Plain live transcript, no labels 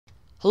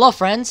Hello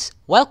friends,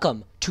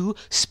 welcome to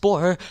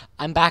Spore.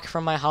 I'm back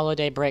from my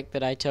holiday break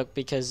that I took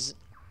because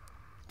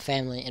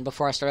family, and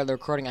before I started the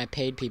recording I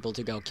paid people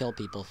to go kill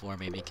people for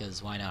me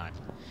because why not?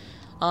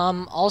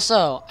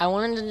 Also, I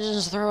wanted to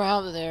just throw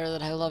out there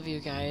that I love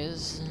you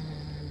guys.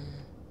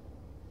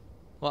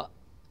 Well,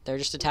 they're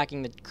just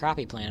attacking the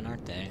crappy planet,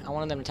 aren't they? I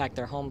wanted them to attack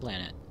their home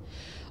planet.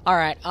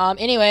 Alright,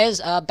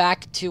 anyways,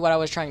 back to what I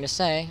was trying to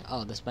say.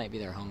 Oh, this might be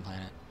their home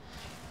planet.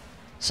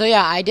 So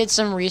yeah, I did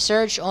some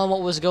research on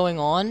what was going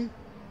on.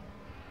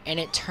 And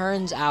it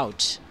turns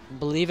out,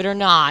 believe it or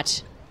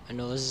not, I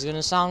know this is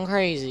gonna sound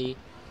crazy,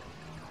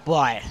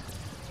 but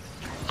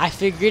I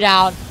figured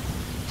out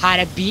how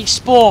to beat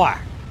Spore.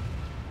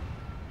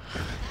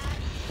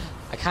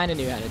 I kind of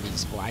knew how to beat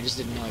Spore. I just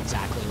didn't know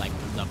exactly like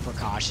the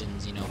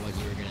precautions, you know, what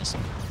you were gonna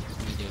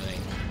be doing,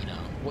 you know,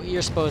 what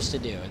you're supposed to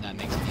do. And that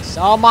makes me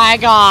so. Oh my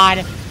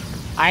God!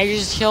 I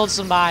just killed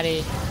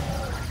somebody.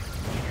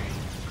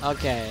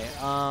 Okay,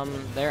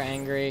 they're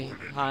angry.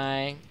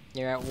 Hi.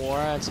 You're at war,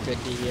 that's good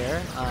to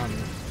hear.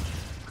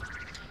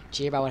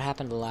 Gee, about what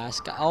happened to the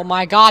last guy. Oh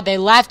my God, they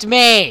left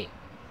me!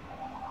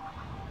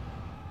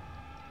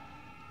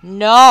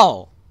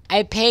 No!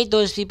 I paid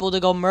those people to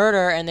go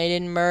murder, and they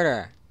didn't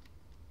murder.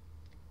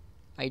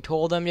 I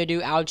told them to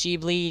do ouchie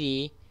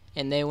bleedy,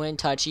 and they went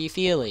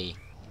touchy-feely.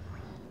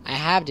 I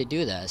have to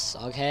do this,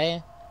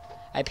 okay?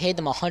 I paid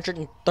them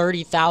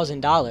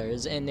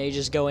 $130,000, and they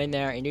just go in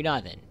there and do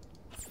nothing.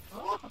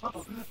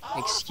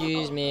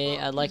 Excuse me,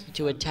 I'd like you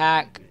to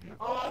attack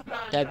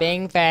the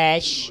Bing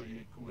Fish.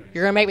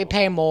 You're gonna make me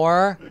pay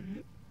more?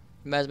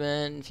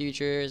 Investment in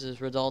futures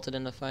has resulted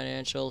in a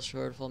financial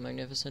shortfall.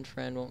 Magnificent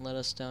friend won't let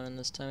us down in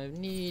this time of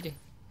need.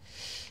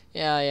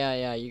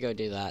 Yeah, you go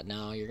do that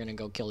now. You're gonna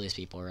go kill these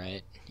people,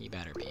 right? You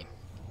better be.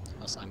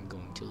 Else I'm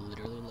going to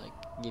literally, like,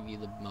 give you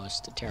the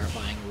most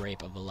terrifying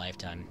rape of a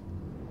lifetime.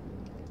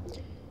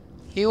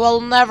 You will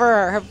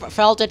never have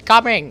felt it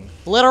coming.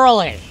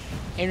 Literally.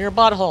 In your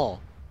butthole.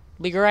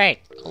 Be great.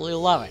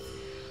 You'll love it.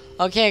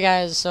 Okay,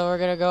 guys, so we're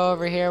gonna go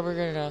over here. We're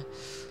gonna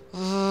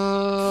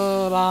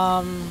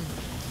bomb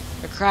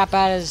the crap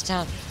out of this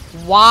town.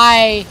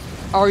 Why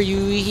are you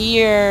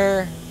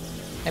here?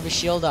 I have a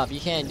shield up. You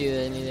can't do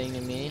anything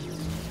to me.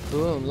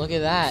 Boom! Look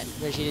at that.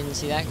 Bet you didn't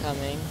see that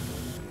coming.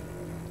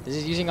 This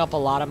is using up a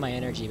lot of my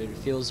energy, but it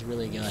feels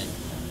really good.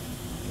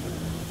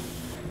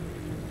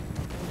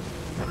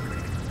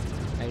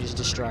 I just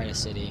destroyed a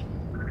city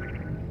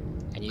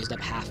and used up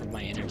half of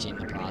my energy in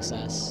the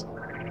process.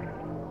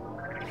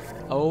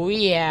 Oh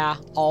yeah,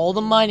 all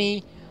the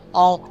money,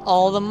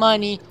 all the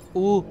money.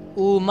 Ooh,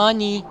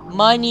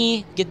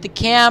 money. Get the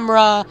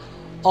camera.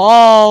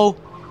 Oh,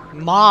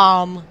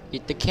 mom,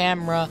 get the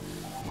camera.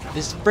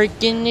 This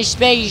freaking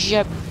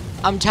spaceship.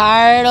 I'm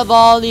tired of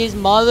all these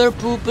mother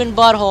pooping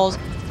buttholes.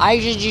 I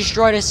just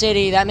destroyed a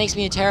city. That makes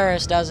me a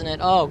terrorist, doesn't it?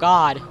 Oh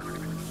God.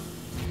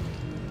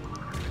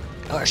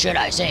 Or should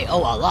I say,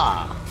 oh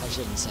Allah? I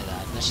shouldn't say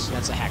that.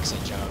 That's a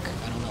Hexa joke.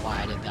 I don't know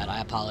why I did that.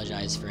 I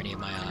apologize for any of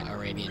my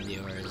Arabian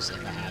viewers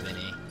if I have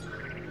any.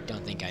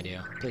 Don't think I do.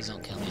 Please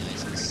don't kill me,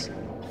 ISIS.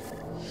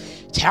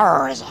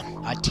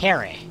 Terrorism. A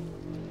Terry.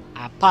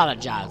 I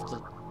apologize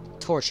for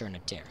torturing a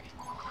Terry.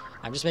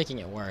 I'm just making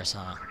it worse,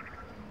 huh?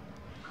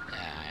 Yeah,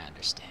 I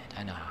understand.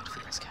 I know how it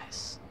feels,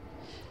 guys.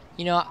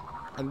 You know,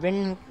 I've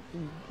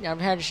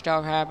had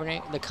stuff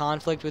happening. The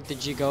conflict with the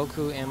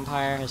Jigoku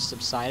Empire has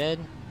subsided.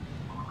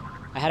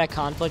 I had a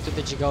conflict with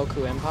the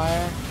Jigoku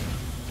Empire.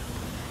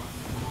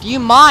 Do you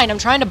mind? I'm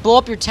trying to blow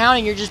up your town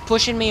and you're just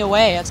pushing me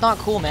away. That's not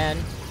cool,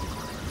 man.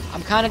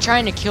 I'm kind of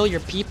trying to kill your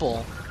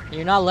people. And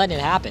you're not letting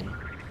it happen.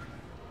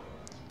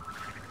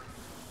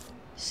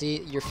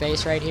 See your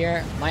face right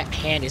here? My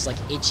hand is like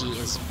itchy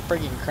as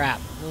friggin' crap.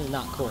 This is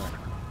not cool.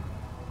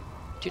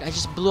 Dude, I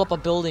just blew up a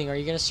building. Are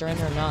you gonna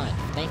surrender or not?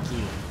 Thank you.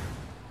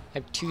 I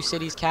have 2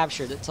 cities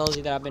captured. That tells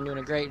you that I've been doing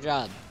a great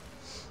job.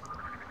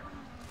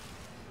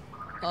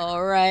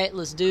 Alright,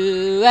 let's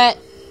do it.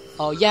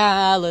 Oh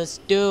yeah, let's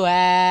do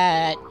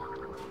it.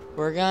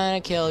 We're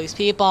gonna kill these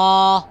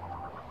people.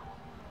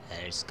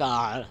 It's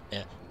gonna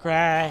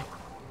cry.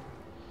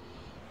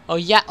 Oh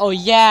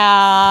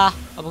yeah.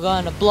 I'm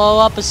gonna blow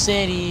up a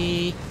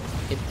city.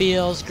 It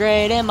feels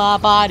great in my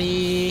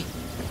body.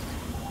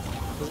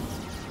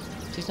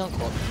 Please don't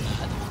quote me on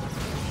that.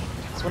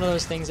 It's one of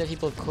those things that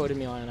people have quoted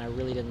me on and I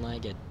really didn't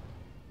like it.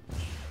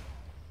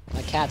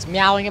 My cat's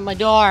meowing at my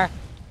door.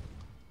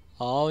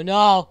 Oh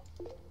no!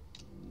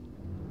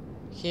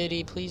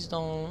 Kitty, please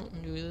don't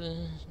do this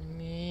to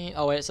me.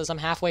 Oh wait, it says I'm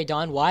halfway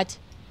done? What?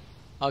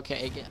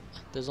 Okay,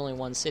 there's only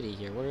one city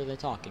here. What are they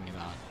talking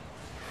about?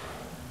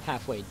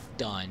 Halfway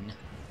done.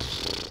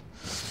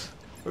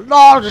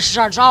 Lord,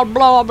 I'll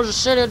blow up the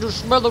city to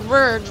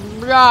smithereens.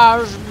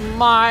 Yeah, it's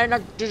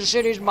mine. The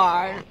city's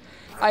mine.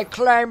 I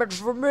claim it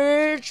for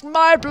me. It's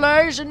my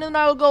place. And then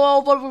I'll go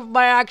over with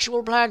my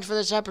actual plans for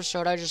this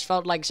episode. I just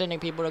felt like sending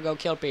people to go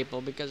kill people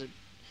because it...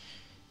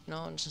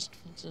 No, it just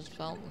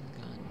felt good.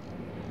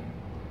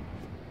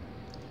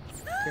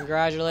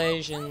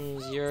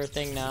 Congratulations, you're a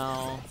thing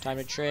now. Time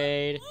to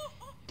trade.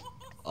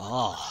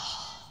 Oh,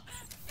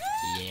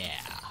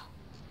 yeah.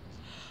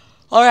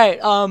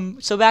 Alright,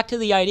 so back to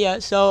the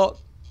idea. So,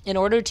 in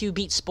order to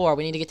beat Spore,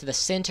 we need to get to the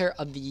center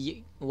of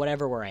the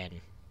whatever we're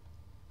in.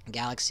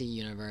 Galaxy,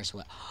 universe,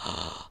 what?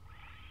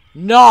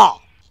 No!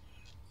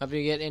 After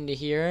you get into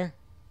here,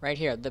 right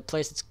here, the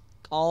place that's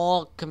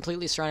all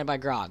completely surrounded by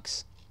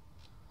grogs.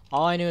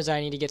 All I knew is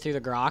I need to get through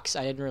the grogs.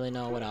 I didn't really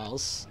know what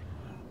else.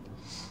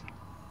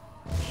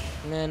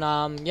 And then,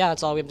 yeah,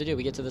 that's all we have to do.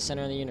 We get to the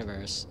center of the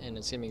universe, and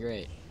it's gonna be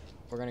great.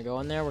 We're gonna go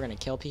in there, we're gonna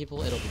kill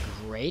people, it'll be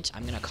great.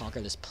 I'm gonna conquer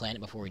this planet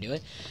before we do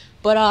it.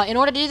 But, in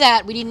order to do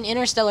that, we need an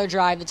interstellar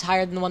drive that's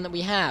higher than the one that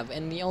we have.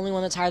 And the only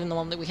one that's higher than the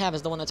one that we have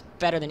is the one that's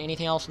better than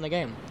anything else in the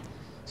game.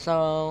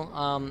 So,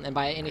 and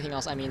by anything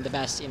else, I mean the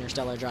best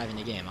interstellar drive in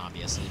the game,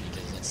 obviously,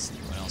 because that's,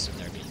 what else would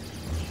there be?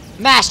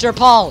 Master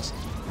Pulse!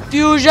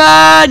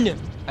 Fusion!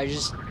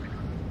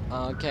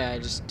 Okay, I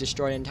just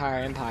destroyed an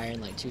entire empire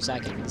in like 2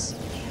 seconds.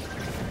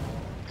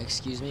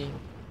 Excuse me?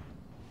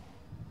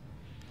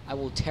 I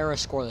will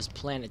terror-score this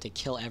planet to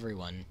kill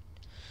everyone.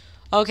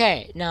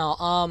 Okay,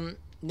 now,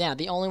 yeah,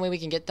 the only way we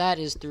can get that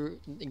is through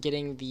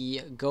getting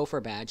the Gopher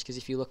badge, because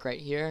if you look right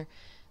here,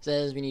 it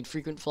says we need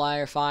Frequent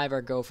Flyer 5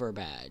 or Gopher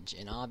badge,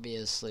 and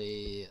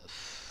obviously,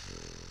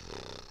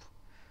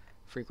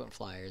 Frequent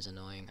Flyer is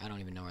annoying. I don't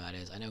even know where that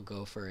is. I know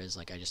Gopher is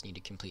like I just need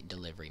to complete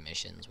delivery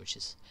missions, which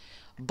is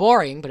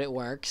boring, but it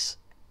works.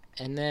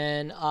 And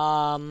then,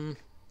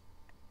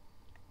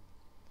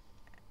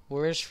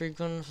 where's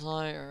Frequent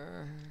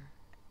Flyer?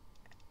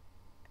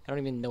 I don't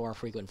even know where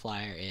Frequent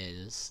Flyer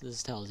is.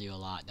 This tells you a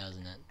lot,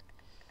 doesn't it?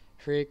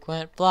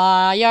 Frequent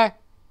Flyer!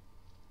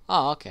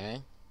 Oh,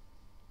 okay.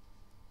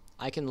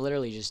 I can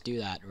literally just do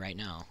that right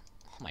now.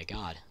 Oh my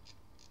god.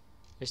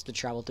 Just to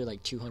travel through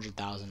like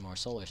 200,000 more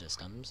solar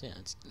systems. Yeah,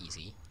 it's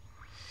easy.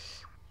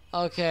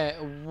 Okay,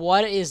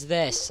 what is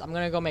this? I'm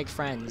gonna go make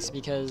friends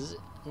because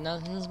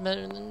nothing's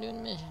better than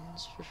doing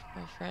missions for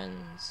my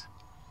friends.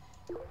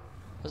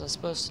 Was I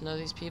supposed to know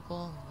these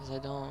people? Because I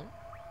don't.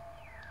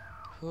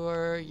 Who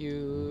are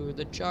you?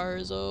 The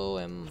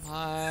Jarzo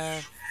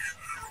Empire.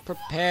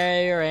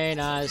 Prepare your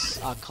anus.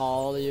 I'll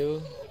call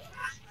you.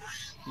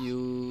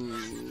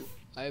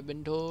 I've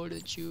been told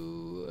that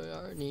you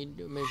need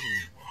a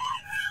mission.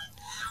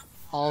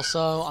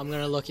 Also, I'm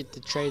gonna look at the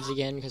trades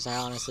again because I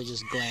honestly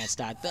just glanced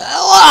at the.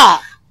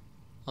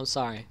 I'm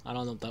sorry. I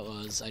don't know what that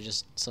was.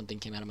 Something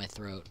came out of my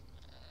throat.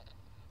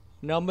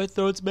 Now my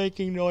throat's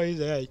making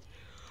noises.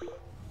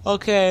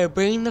 Okay,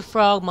 bring the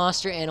frog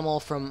monster animal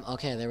from.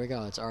 Okay, there we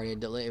go. It's already a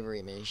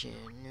delivery mission.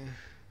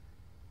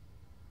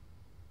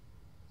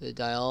 The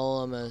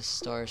Diolama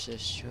star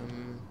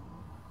system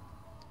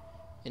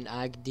in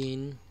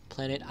Agdin,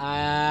 planet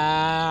Agdin.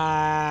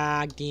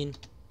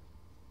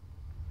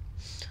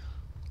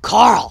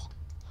 Carl,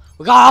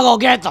 we gotta go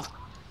get the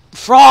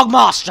frog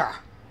monster.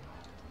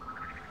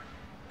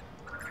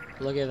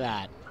 Look at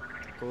that,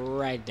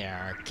 right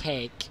there,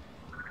 cake.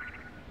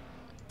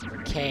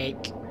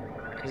 Cake.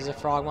 Is this a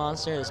frog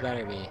monster? This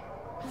better be.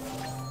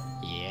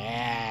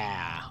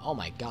 Yeah. Oh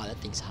my god, that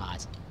thing's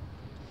hot.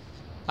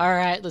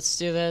 Alright, let's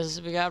do this.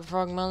 We got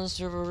frog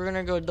monster. We're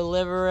gonna go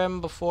deliver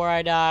him before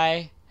I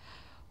die.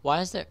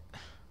 Why is there...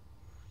 I'm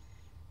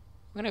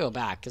gonna go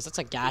back, because that's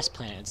a gas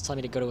planet. It's telling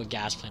me to go to a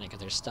gas planet because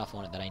there's stuff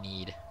on it that I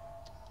need.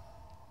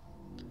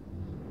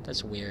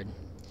 That's weird.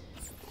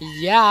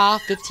 Yeah,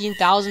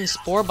 15,000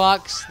 spore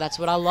bucks. That's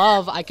what I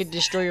love. I could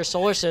destroy your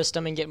solar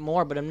system and get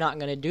more, but I'm not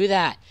gonna do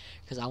that.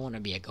 Because I want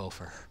to be a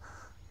gopher.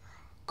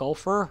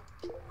 Gopher?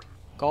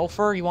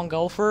 Gopher? You want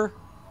gopher?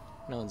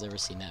 No one's ever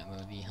seen that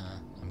movie, huh?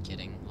 I'm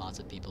kidding. Lots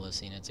of people have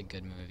seen it. It's a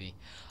good movie.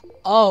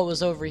 Oh, it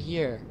was over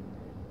here.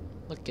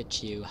 Look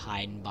at you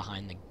hiding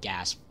behind the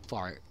gas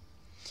fart.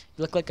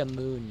 You look like a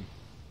moon.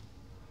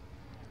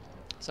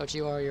 Is that what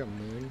you are? You're a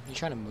moon? You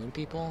trying to moon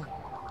people?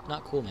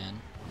 Not cool, man.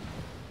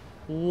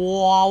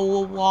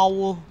 Wow,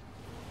 wow.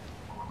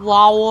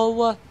 Wow,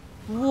 wow.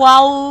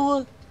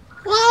 Wow,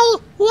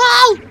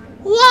 wow.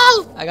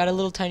 Whoa! I got a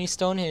little tiny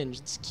Stonehenge.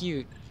 It's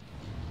cute.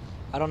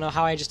 I don't know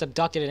how I just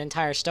abducted an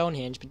entire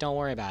Stonehenge, but don't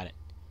worry about it.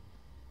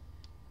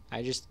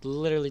 I just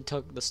literally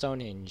took the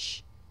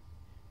Stonehenge.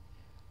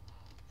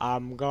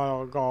 I'm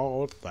gonna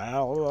go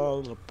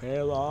tell the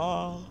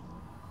pillar.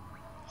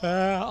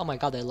 Oh my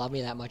god, they love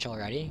me that much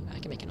already? I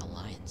can make an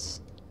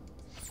alliance.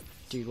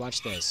 Dude,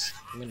 watch this.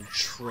 I'm gonna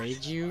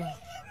trade you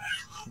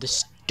the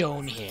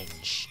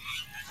Stonehenge.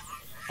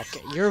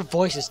 Okay, your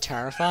voice is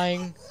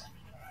terrifying.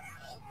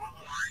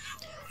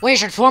 We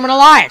should form an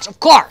alliance, of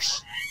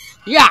course!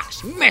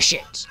 Yes,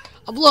 missions!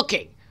 I'm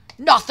looking.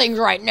 Nothing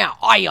right now.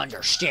 I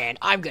understand.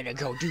 I'm gonna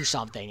go do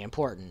something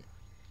important.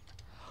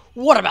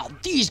 What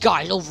about these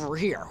guys over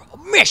here? A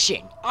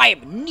mission! I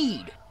am in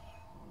need!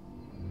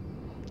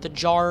 The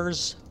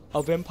jars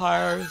of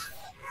empires.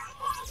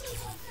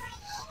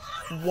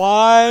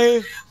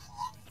 Why?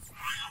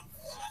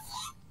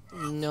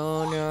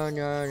 No.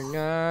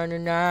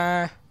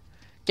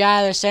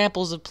 Gather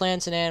samples of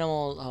plants and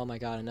animals. Oh my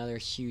god, another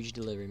huge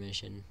delivery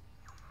mission.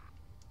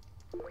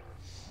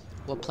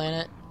 What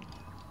planet?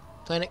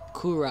 Planet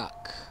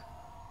Kurak.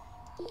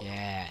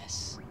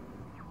 Yes.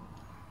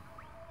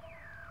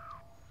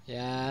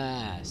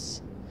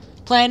 Yes.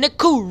 Planet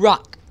Cool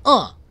Rock.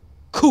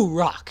 Cool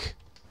Rock.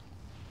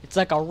 It's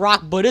like a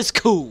rock, but it's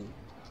cool.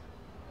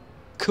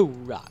 Cool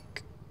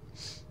Rock.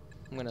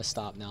 I'm gonna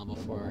stop now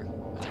before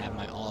I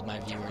have all of my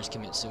viewers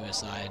commit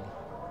suicide.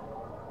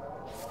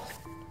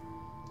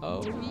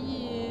 Oh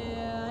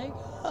yeah,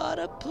 I got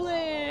a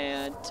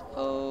plant.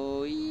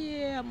 Oh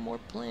yeah, more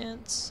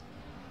plants.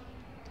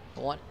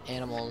 I want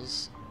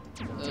animals.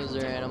 Those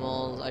are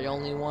animals. I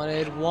only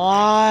wanted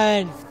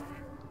one.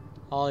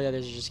 All the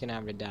others are just gonna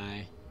have to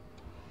die.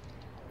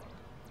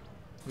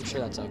 I'm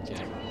sure that's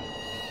okay.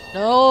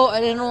 No,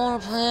 I didn't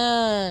want a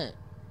plant.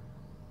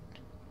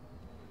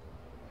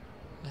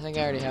 I think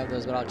I already have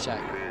those, but I'll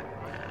check.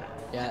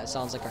 Yeah, it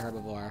sounds like a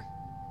herbivore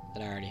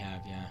that I already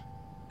have. Yeah.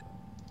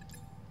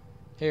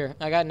 Here,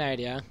 I got an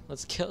idea.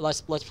 Let's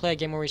play a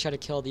game where we try to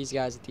kill these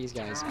guys with these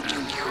guys.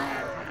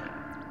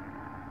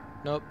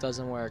 Nope,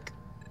 doesn't work.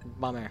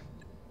 Bummer.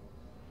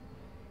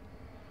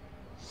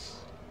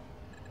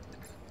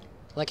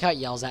 I like how it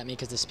yells at me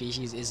because the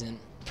species isn't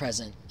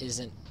present,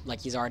 isn't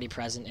like he's already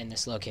present in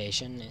this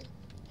location.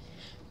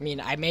 I mean,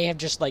 I may have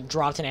just like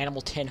dropped an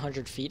animal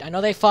 1,000 feet. I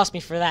know they fuss me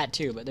for that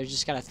too, but they're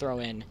just gotta throw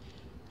in,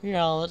 you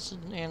know, it's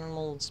an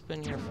animal that's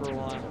been here for a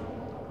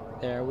while.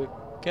 There we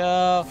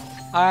go.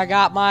 I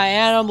got my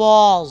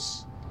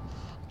animals.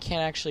 I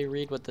can't actually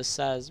read what this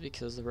says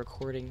because the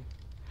recording.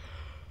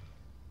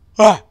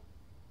 Ah.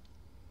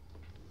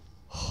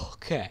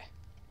 Okay.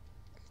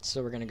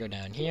 So we're gonna go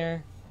down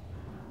here.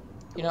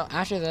 You know,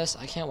 after this,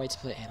 I can't wait to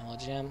play Animal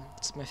Jam.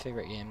 It's my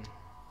favorite game.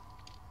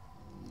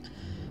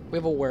 We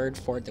have a word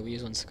for it that we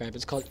use on Skype.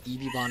 It's called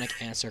Ebubonic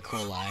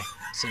Acericoli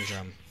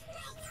syndrome.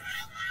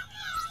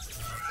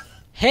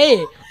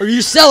 Hey, are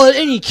you selling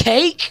any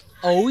cake?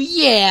 Oh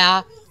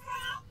yeah.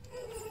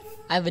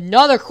 I have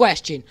another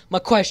question. My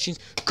question's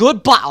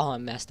goodbye. Oh, I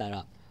messed that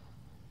up.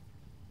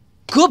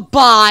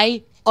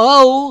 Goodbye.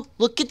 Oh,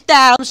 look at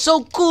that. I'm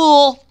so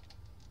cool.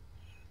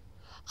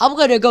 I'm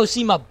gonna go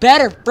see my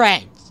better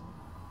friends.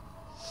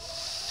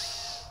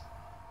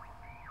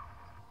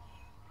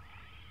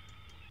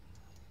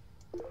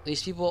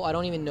 These people, I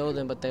don't even know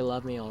them, but they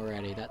love me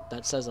already.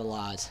 That says a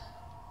lot.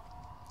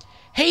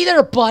 Hey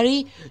there,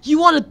 buddy! You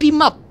want to be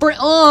my friend?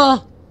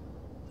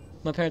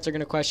 My parents are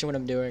gonna question what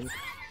I'm doing.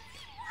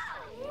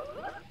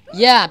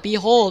 Yeah,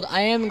 behold,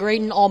 I am great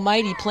and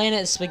almighty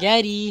planet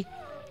spaghetti.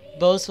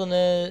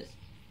 Boastfulness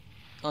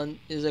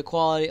is a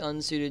quality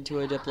unsuited to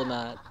a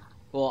diplomat.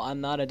 Well,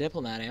 I'm not a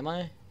diplomat, am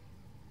I?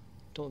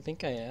 Don't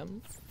think I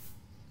am.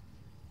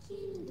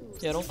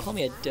 Yeah, don't call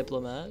me a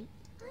diplomat.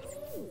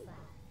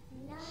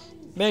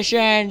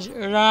 Missions!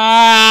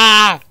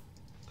 Ah!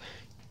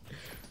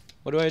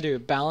 What do I do?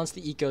 Balance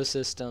the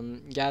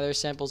ecosystem. Gather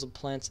samples of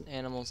plants and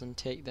animals and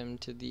take them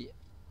to the...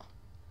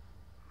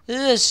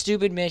 This is a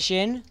stupid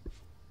mission.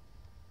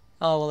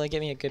 Oh, well, they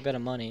get me a good bit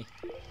of money.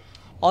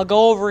 I'll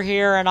go over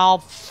here and I'll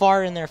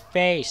fart in their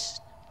face.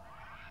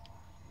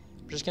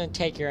 I'm just gonna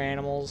take your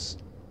animals.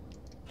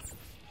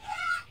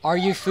 Are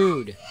you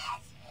food?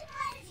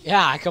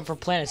 Yeah, I come from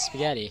Planet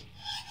Spaghetti.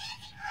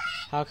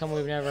 How come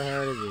we've never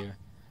heard of you?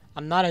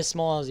 I'm not as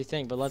small as you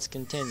think, but let's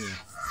continue.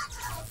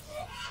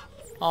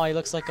 Oh, he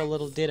looks like a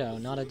little ditto,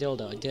 not a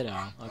dildo, a ditto.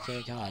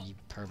 Okay, God, you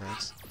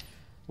perverts.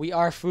 We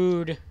are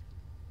food.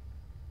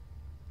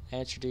 I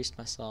introduced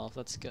myself,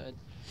 that's good.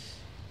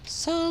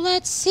 So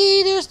let's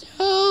see, there's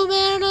no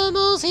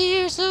animals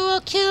here, so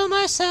I'll kill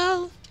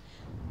myself.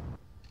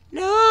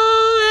 No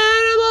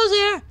animals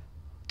here.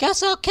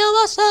 Guess I'll kill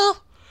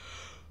myself.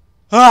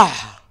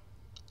 Ah!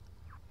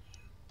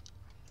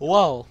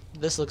 Whoa,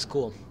 this looks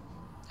cool.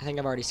 I think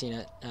I've already seen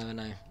it, haven't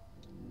I?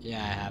 Yeah,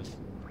 I have.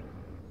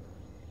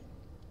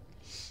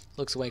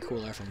 Looks way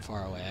cooler from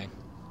far away.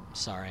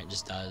 Sorry, it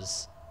just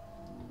does.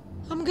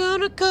 I'm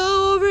gonna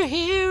go over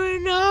here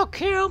and I'll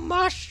kill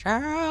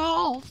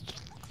myself.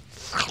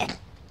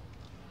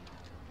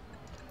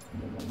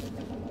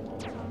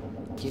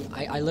 Dude,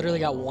 I literally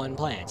got one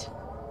plant.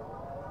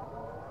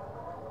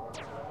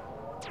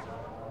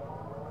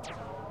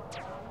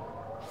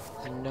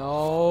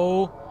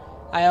 No.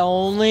 I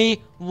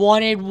only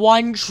wanted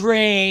one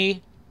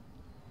tree.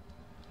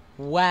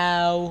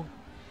 Wow.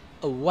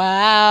 Oh,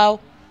 wow.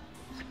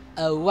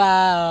 Oh,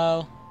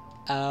 wow.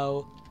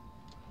 Oh.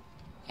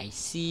 I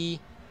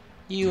see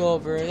you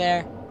over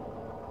there.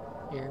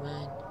 You're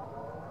mine.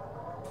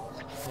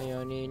 I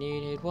only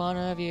needed one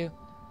of you.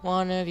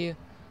 One of you.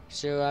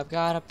 So I've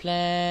got a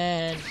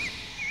plan.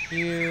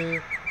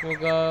 You will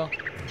go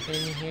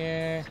in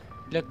here.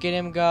 Look at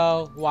him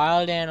go.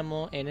 Wild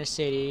animal in a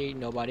city.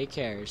 Nobody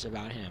cares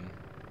about him.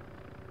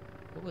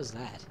 What was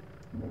that?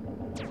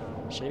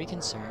 Should I be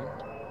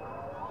concerned?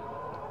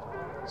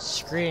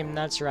 Scream,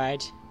 that's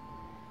right.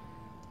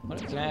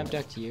 What, can I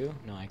abduct you?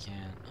 No, I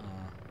can't.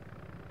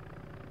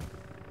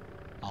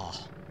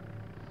 Oh.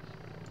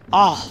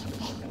 Oh!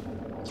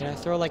 Can I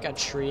throw like a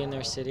tree in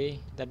their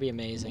city? That'd be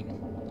amazing.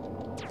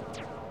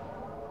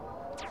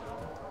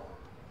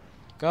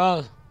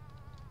 Go!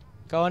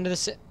 Go into the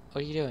city.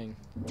 What are you doing?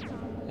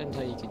 I didn't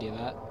tell you could do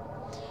that.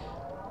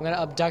 I'm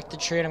gonna abduct the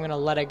tree and I'm gonna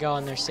let it go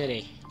in their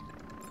city.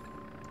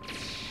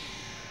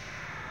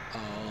 Oh.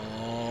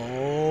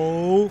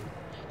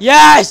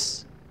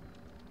 Yes!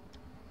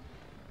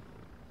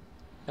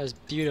 That was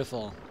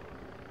beautiful.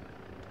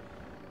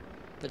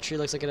 The tree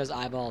looks like it has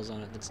eyeballs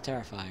on it. That's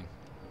terrifying.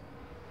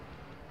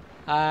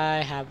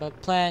 I have a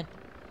plan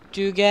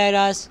to get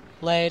us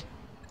laid.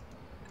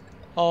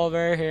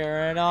 Over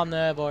here and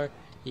omnivore.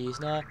 He's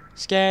not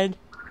scared.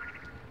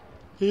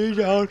 He's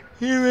out.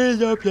 Here is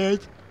the plan.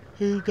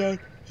 He's out.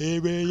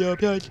 Here is the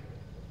plan.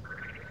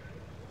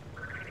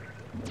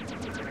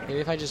 Maybe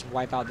if I just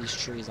wipe out these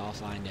trees, I'll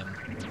find him.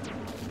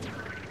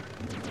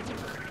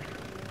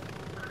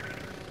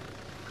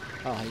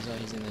 Oh,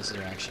 he's in this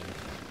direction.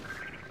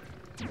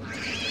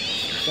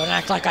 Don't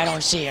act like I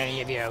don't see any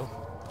of you.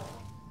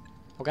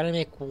 We're gonna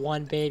make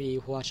one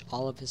baby watch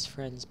all of his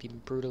friends be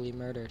brutally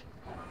murdered.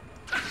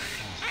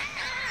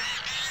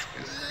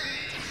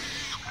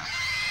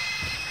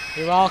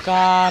 You're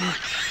welcome.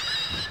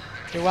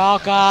 You're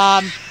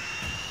welcome.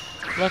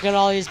 Look at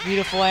all these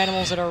beautiful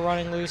animals that are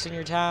running loose in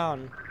your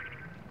town.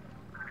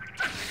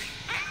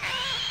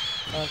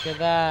 Look at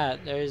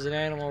that. There's an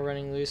animal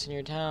running loose in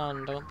your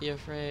town. Don't be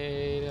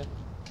afraid.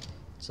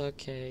 It's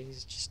okay.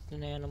 He's just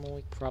an animal.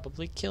 He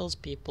probably kills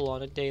people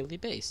on a daily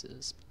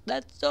basis.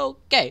 That's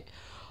okay.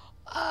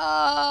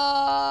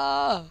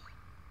 Oh,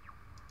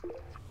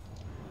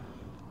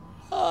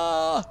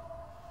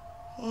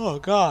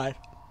 God.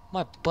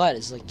 My butt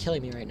is like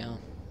killing me right now.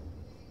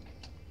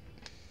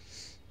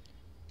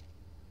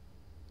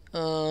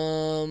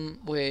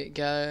 Wait,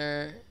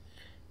 gather.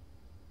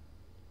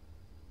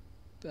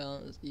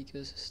 Balance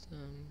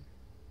ecosystem.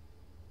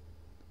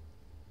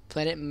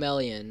 Planet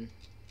Melian.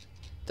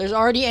 There's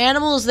already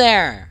animals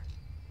there!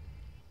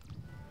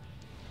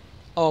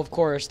 Oh, of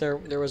course, there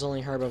was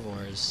only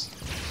herbivores.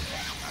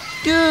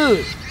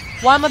 Dude!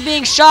 Why am I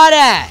being shot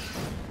at?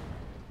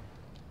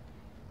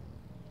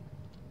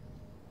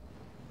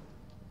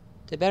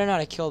 They better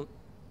not have killed...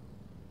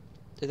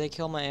 Did they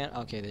kill my aunt?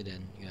 Okay, they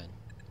did. Good.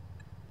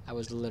 I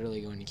was literally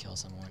going to kill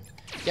someone.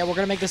 Yeah, we're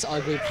gonna make this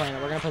ugly planet.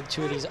 We're gonna put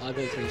 2 of these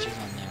ugly creatures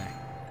on there.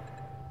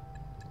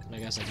 I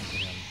guess I can put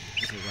him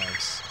if it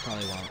works.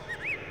 Probably won't.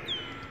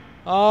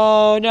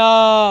 Oh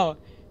no!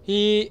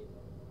 He's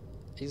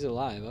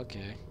alive,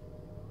 okay.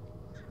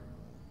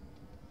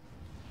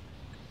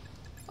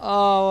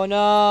 Oh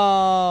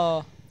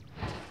no!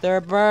 They're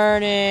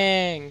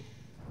burning!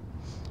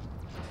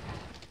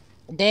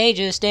 They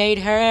just ate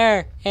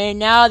her, and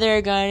now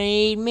they're gonna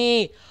eat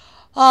me!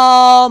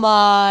 Oh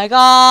my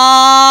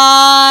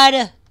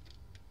god!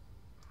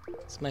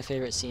 It's my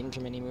favorite scene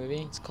from any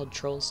movie. It's called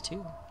Trolls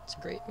 2. It's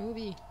a great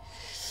movie.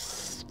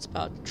 It's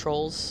about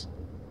trolls.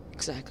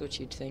 Exactly what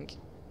you'd think.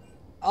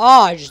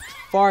 Oh, I just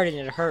farted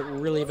and it hurt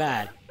really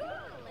bad.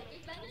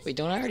 Wait,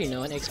 don't I already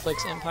know an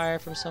Ixplex Empire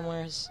from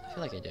somewhere? I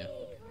feel like I do.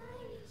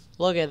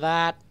 Look at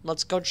that.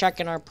 Let's go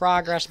check in our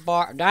progress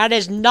bar. That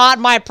is not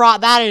my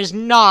that is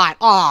not.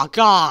 Oh,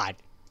 God.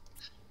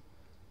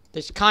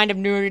 This kind of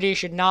nudity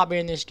should not be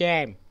in this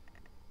game.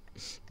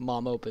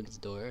 Mom opens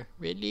the door.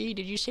 Really?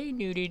 Did you say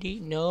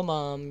nudity? No,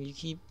 Mom.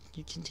 You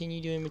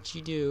continue doing what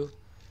you do.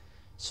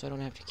 So I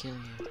don't have to kill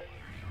you.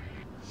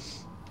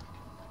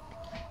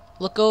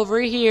 Look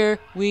over here.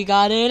 We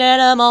got an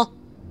animal.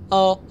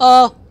 Oh,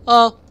 oh,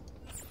 oh.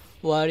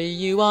 What do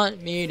you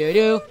want me to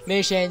do?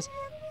 Missions.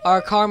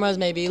 Our karmas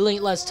may be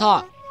linked. Let's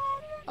talk.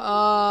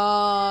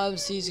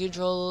 Seize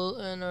control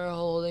and are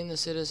holding the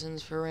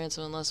citizens for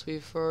ransom unless we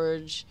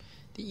forge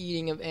the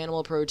eating of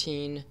animal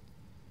protein.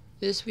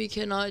 This we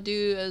cannot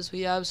do as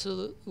we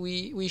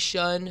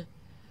shun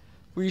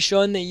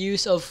the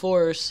use of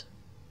force.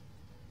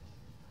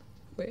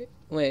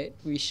 Wait,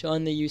 we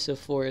shun the use of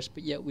force,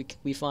 but yet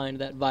we find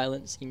that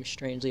violence seems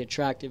strangely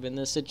attractive in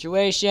this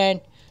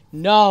situation.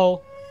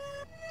 No.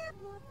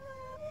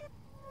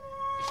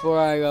 Before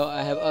I go,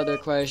 I have other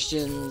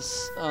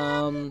questions.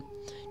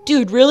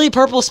 Dude, really?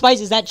 Purple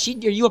spice? Is that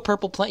cheat? Are you a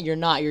purple plant? You're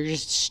not. You're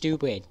just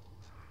stupid.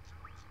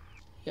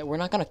 Yeah, we're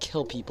not gonna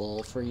kill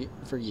people for you,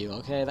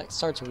 okay? That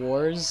starts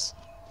wars.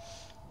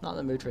 Not in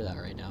the mood for that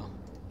right now.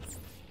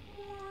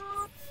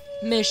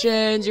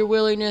 Missions, your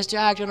willingness to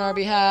act on our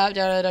behalf.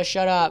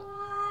 Shut up.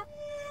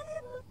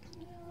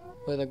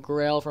 With a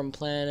grail from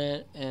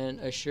planet and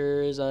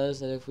assures us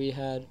that if we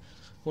had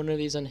one of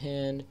these on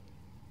hand,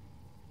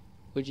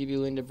 would you be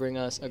willing to bring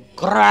us a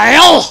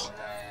grail?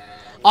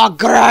 A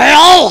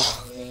grail?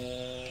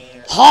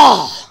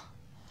 Ha!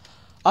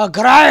 A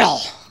grail!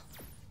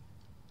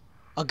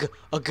 A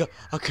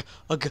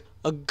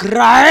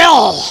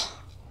grail!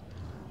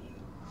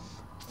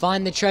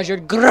 Find the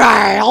treasured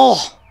grail!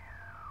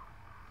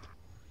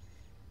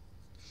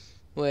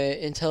 Wait,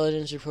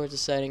 intelligence reports the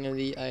sighting of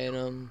the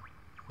item.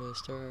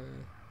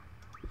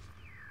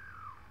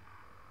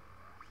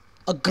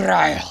 A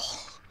grail.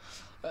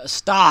 A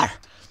star.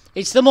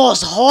 It's the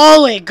most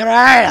holy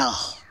grail.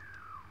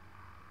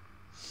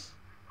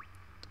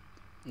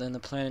 Then the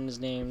planet is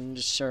named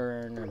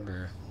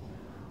Cerner.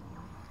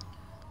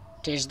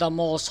 Tis the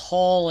most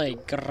holy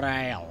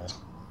grail.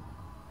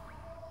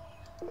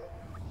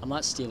 I'm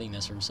not stealing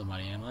this from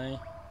somebody, am I?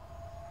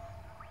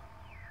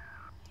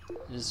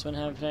 Does this one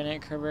have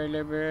planet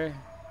GRRRRRAIL?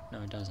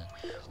 No, it doesn't.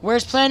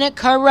 Where's planet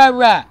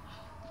GRRRRRAIL?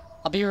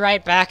 I'll be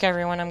right back,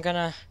 everyone. I'm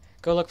gonna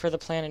go look for the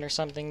planet or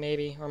something,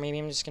 maybe. Or maybe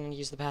I'm just gonna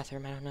use the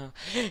bathroom. I don't know.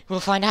 We'll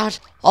find out.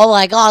 Oh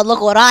my god,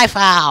 look what I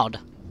found!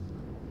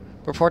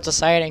 Reports a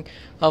sighting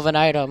of an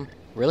item.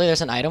 Really?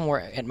 There's an item where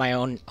at my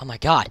own... Oh my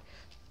god.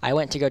 I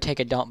went to go take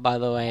a dump, by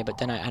the way, but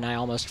then I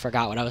almost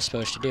forgot what I was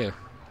supposed to do.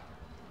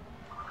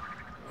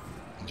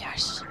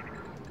 Yes.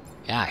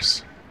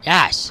 Yes.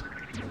 Yes!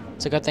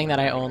 It's a good thing that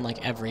I own,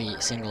 like, every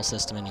single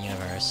system in the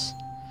universe.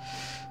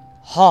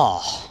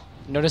 Oh.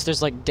 Notice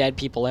there's, like, dead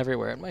people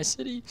everywhere in my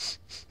city.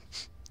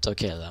 It's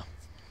okay, though.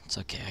 It's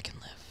okay, I can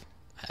live.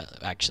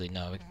 Actually,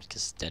 no,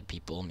 because dead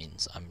people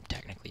means I'm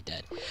technically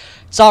dead.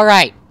 It's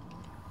alright!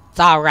 It's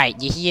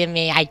alright, you hear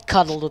me? I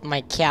cuddled with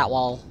my cat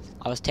while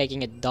I was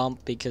taking a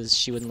dump because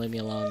she wouldn't leave me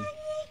alone.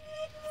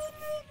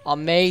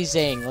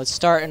 Amazing! Let's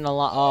start an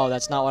alliance. Oh,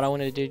 that's not what I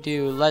wanted to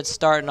do. Let's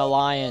start an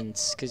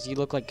alliance, because you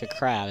look like a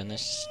crab, and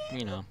this,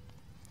 you know.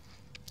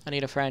 I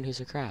need a friend who's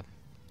a crab.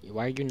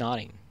 Why are you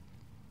nodding?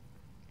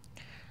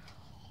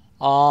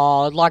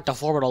 I'd like to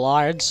form an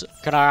alliance.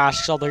 Can I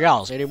ask something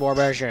else? Any more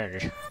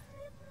missions?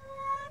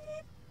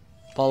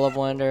 Full of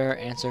wonder,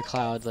 answer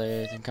cloud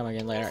later, then come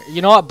again later.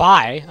 You know what?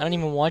 Bye. I don't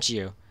even want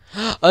you.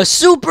 A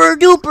super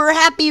duper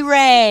happy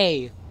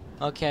ray!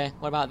 Okay,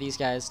 what about these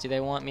guys? Do they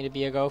want me to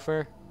be a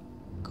gopher?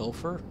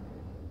 Gopher?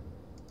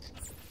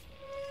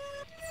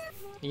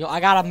 You know, I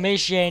got a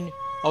mission.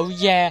 Oh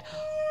yeah.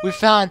 We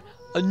found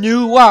a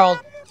new world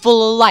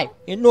full of life.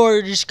 In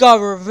order to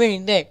discover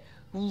anything,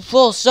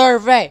 full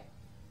survey.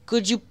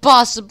 Could you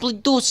possibly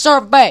do a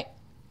survey?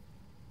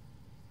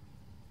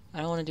 I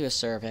don't want to do a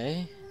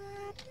survey.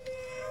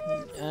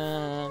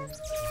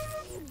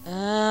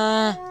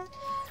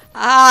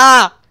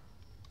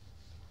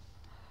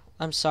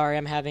 I'm sorry,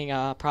 I'm having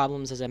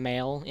problems as a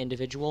male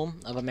individual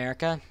of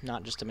America.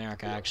 Not just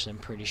America, actually. I'm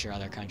pretty sure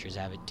other countries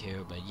have it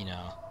too, but you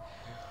know.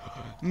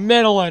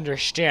 Men will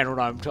understand what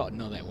I'm talking.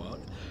 No, they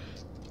won't.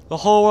 The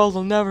whole world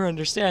will never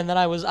understand that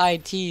I was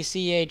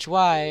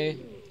ITCHY.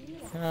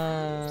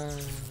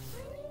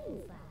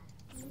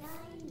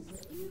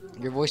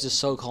 Your voice is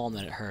so calm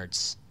that it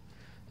hurts.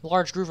 A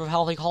large group of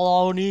healthy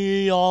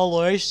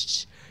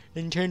colonialists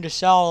intend to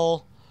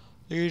sell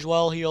these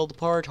well-heeled the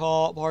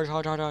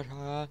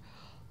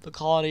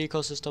colony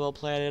ecosystem of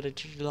planet.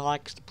 It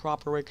lacks the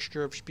proper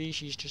mixture of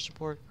species to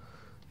support.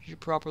 You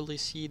properly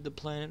seed the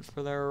planet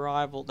for their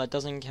arrival. That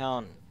doesn't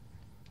count.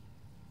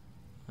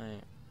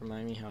 Wait,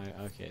 remind me how I...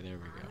 Okay, there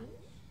we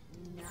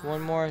go.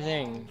 One more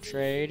thing.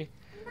 Trade.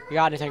 You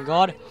got anything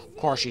good? Of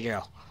course you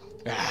do.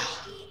 Yeah.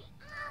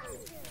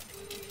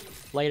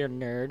 Later,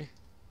 nerd.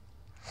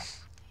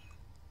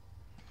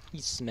 He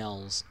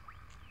smells.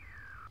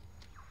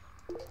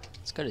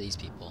 Let's go to these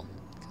people.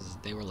 Because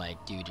they were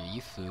like, dude, are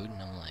you food?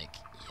 And I'm like,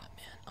 yeah,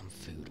 man, I'm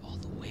food all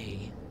the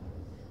way.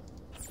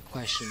 The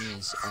question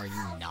is, are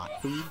you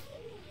not food?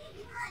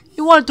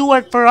 You want to do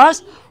it for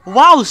us?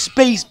 Wow,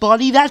 space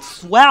buddy, that's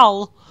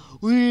swell.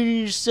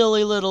 Your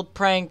silly little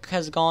prank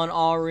has gone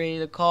already.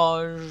 The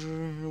cause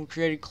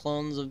created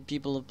clones of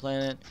people of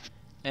planet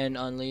and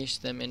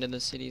unleashed them into the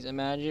cities.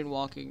 Imagine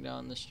walking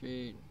down the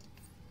street.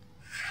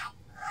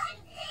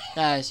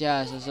 Yes,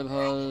 I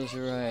suppose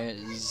you're right.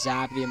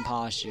 Zap the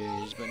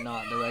imposters, but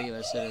not the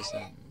regular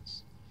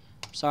citizens.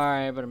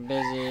 Sorry, but I'm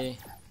busy.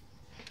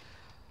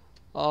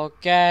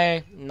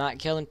 Okay, I'm not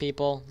killing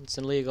people. It's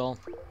illegal.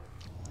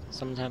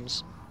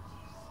 Sometimes.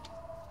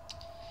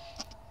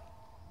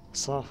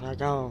 So if I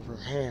go over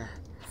here,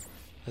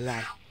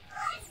 like,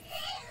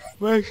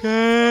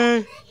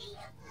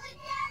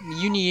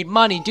 you need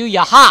money, do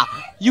ya?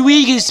 Ha! You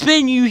can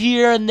spin you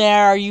here and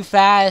there. Are you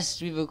fast?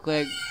 People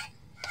quick.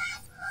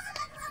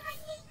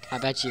 I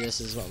bet you this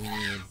is what we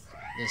need.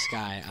 This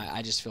guy.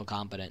 I just feel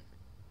competent.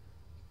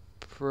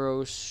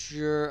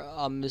 Brochure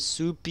a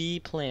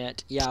Masupi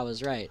plant. Yeah, I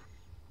was right.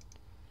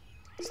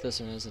 It's this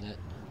one, isn't it?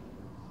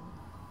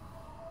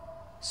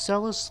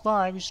 Solus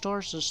 5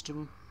 star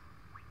system.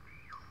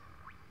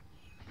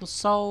 The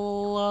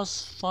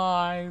Solus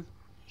 5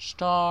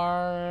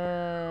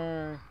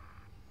 star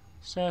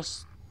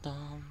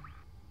system.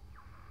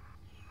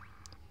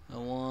 I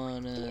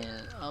want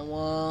it. I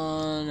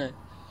want it.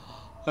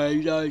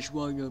 I just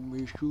want a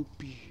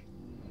Masupi.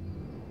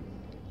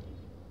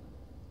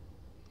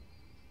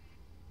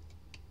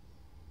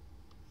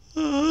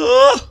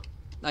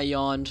 I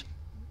yawned.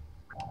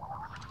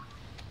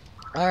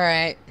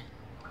 Alright.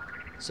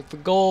 So if we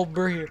go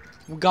over here,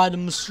 we got a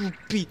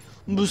Masupi.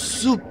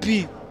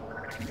 Masupi.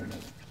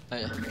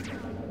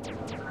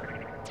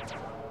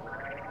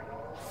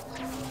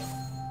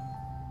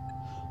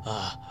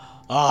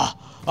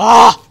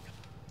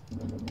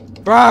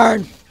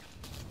 Burn!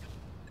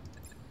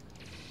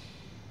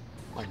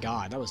 My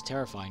god, that was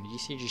terrifying. Did you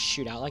see it just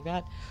shoot out like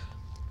that?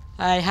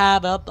 I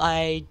have an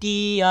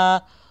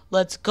idea.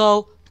 Let's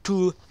go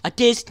to a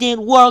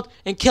distant world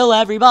and kill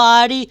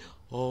everybody.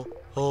 Oh,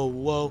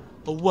 whoa,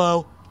 oh,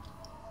 whoa.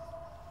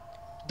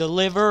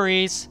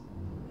 Deliveries.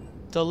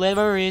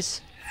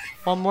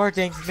 One more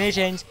thing.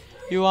 Missions.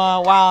 You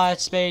want wild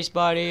space,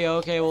 buddy?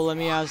 Okay, well, let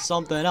me ask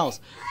something else.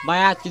 By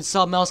asking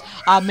something else,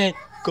 I meant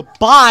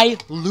goodbye,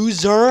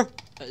 loser.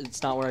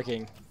 It's not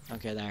working.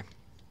 Okay, there.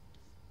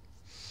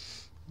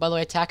 By the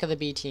way, Attack of the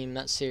B Team,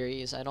 that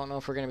series. I don't know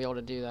if we're going to be able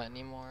to do that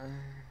anymore.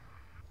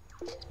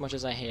 As much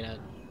as I hate it.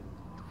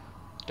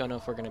 Don't know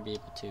if we're going to be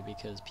able to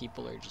because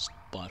people are just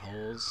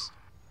buttholes.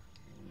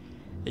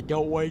 They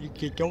don't want to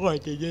get on,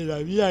 and then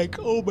I'm like,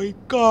 oh my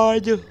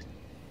god. They're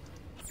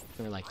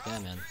like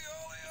that, man.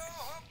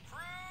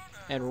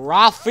 And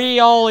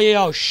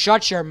Raffaello,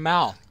 shut your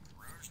mouth.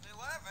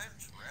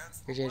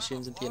 Your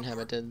students at the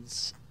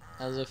inhabitants.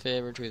 As a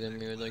favor to them,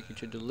 we would like you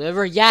to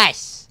deliver.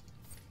 Yes!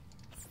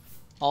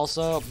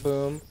 Also,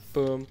 boom,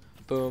 boom,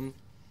 boom,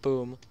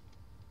 boom.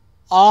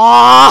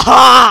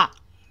 Ah!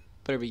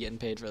 Better be getting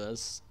paid for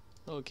this.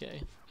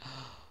 Okay.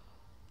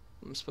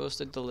 I'm supposed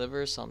to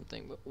deliver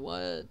something, but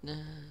what?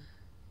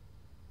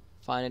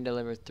 Find and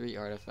deliver 3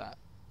 artifacts.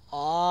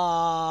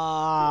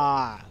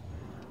 Ah!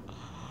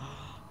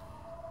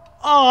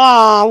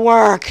 Ah,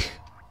 work!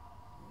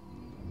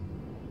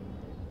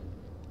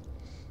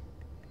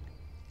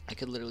 I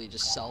could literally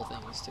just sell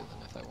things to them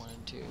if I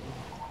wanted to.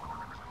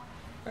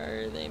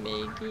 Are they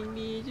making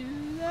me do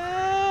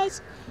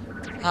this?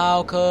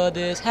 How could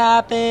this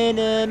happen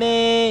to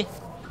me?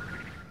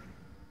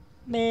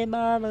 Made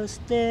my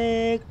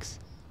mistakes.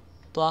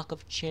 Block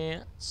of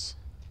chance.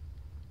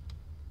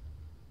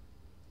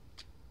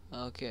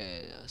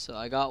 Okay, so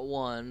I got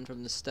 1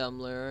 from the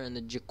Stemler and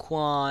the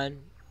Jaquan.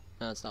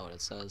 No, that's not what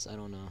it says. I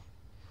don't know.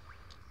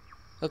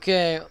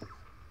 Okay,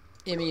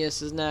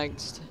 Emmius is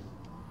next.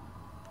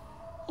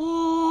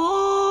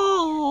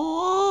 Oh,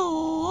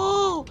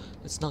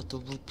 it's not the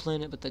blue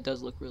planet, but that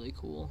does look really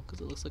cool because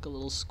it looks like a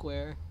little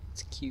square.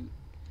 It's cute.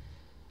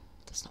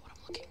 That's not what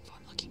I'm looking for.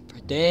 I'm looking for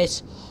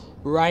this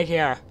right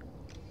here.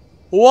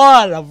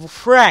 What a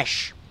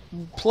fresh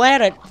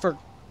planet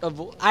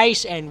of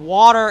ice and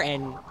water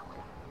and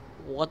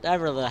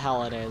whatever the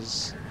hell it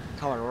is.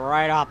 Coming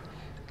right up.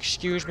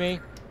 Excuse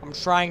me. I'm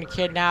trying to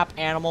kidnap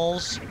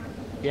animals.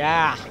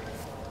 Yeah.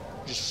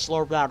 Just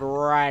slurp that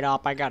right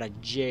up. I got a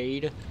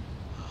jade.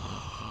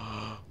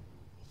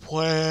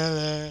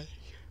 Planet.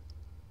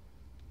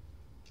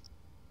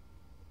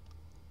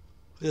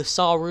 The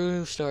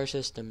Saru star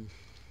system.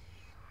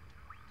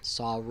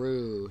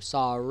 Saru.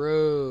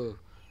 Saru.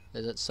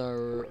 Is it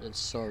Saru? It's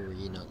Saru,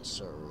 not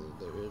Saru,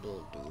 but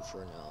it'll do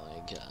for now, I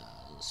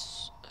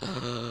guess.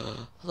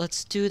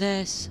 Let's do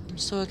this. I'm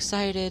so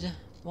excited.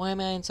 Why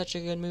am I in such a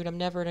good mood? I'm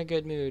never in a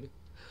good mood.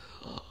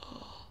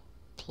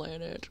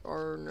 Planet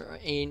or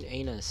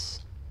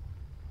anus.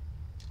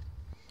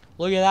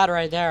 Look at that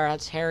right there.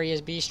 That's Harry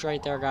as Beast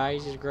right there,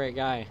 guys. He's a great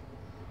guy.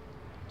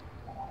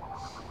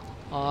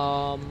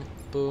 Boom,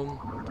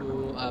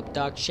 boom,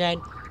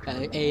 abduction,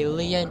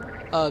 alien,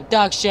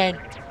 abduction,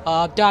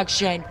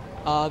 abduction,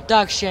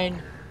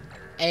 abduction,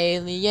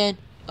 alien,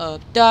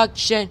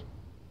 abduction,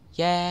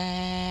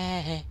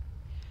 yeah,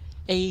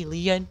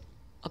 alien,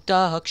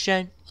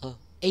 abduction,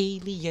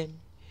 alien,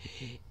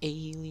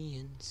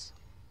 aliens,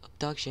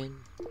 abduction.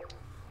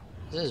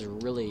 This is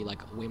really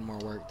like way more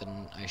work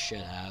than I should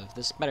have.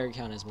 This better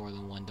count as more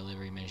than 1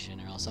 delivery mission,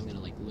 or else I'm gonna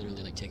like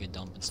literally like take a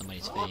dump in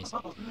somebody's face.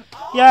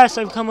 Yes,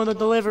 I've come with a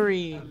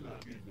delivery.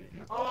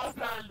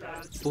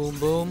 Boom,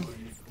 boom.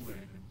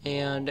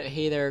 And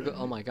hey there.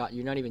 Oh my god,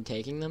 you're not even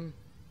taking them?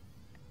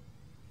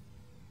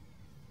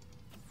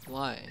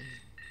 Why?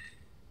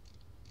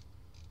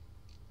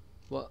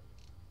 What?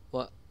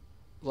 What?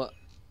 What?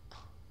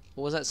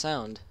 What was that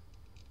sound?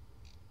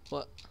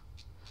 What?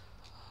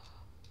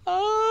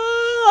 Oh!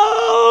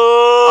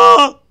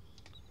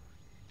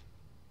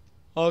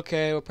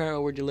 Okay,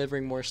 apparently we're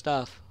delivering more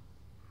stuff.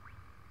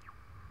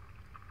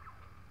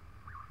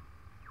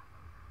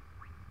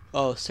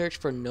 Oh, search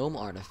for gnome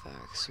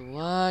artifacts.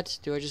 What?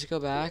 Do I just go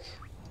back?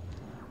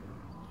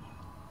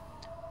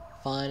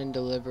 Find and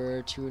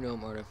deliver 2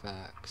 gnome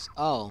artifacts.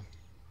 Oh.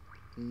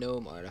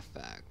 Gnome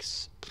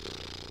artifacts.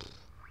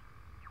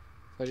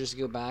 If I just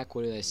go back,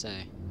 what do they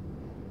say?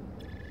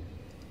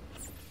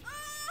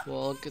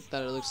 Well, look at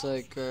that. It looks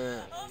like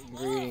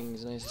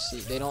greetings. Nice to see.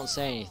 They don't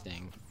say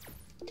anything.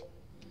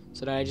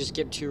 So did I just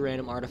get 2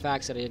 random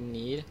artifacts that I didn't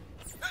need?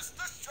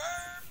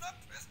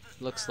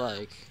 Looks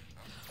like.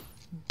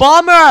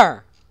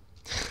 Bummer!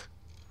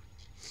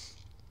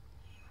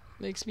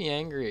 Makes me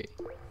angry.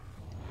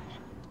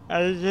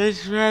 I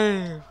just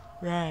read.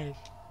 Right.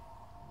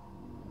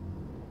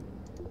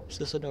 There's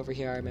this one over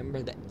here. I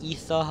remember the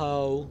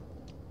Ethaho.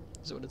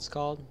 Is that what it's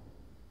called?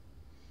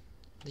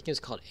 I think it was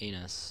called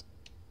Anus.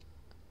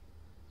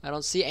 I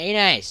don't see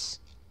anus.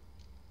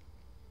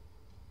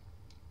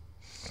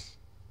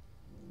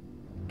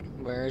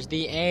 Where's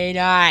the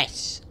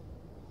anus?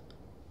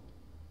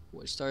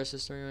 What star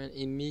system are you in?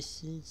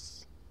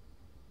 Emissus.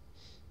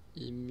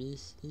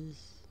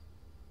 Emissus.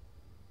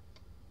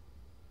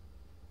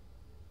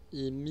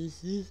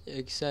 Emissus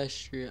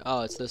Excestrium.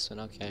 Oh, it's this one.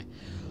 Okay.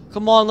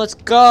 Come on, let's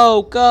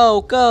go,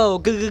 go,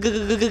 go.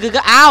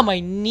 Ow, my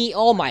knee.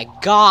 Oh my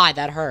god,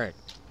 that hurt.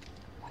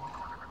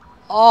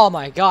 Oh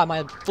my god,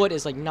 my foot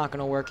is like not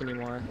gonna work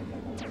anymore.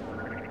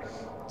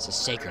 It's a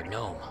sacred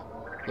gnome.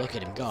 Look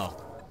at him go.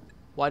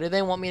 Why do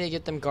they want me to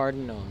get them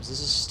garden gnomes? This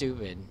is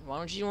stupid. Why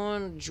don't you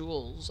want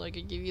jewels? I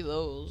could give you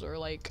those. Or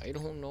like, I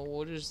don't know,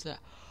 what is that?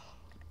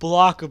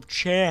 Block of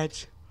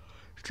chance.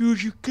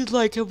 Dude, you could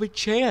like have a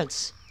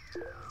chance.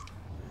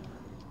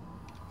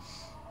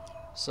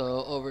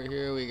 So over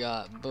here we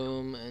got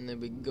Boom, and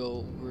then we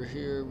go over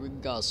here, we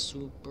got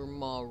Super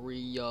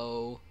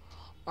Mario.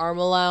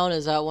 Armaloun,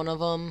 is that one of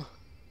them?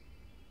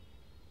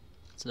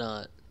 It's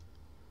not.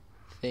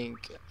 I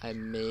think I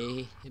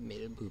may have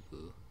made a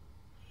boo-boo.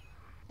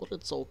 But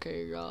it's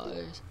okay,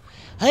 guys.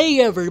 Hey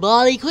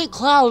everybody, quit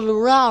clowning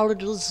around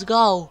and let's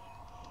go.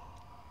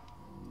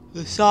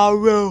 The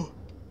sorrow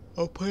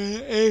of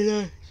planet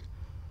Aiden.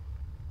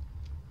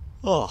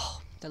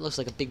 Oh, that looks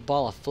like a big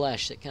ball of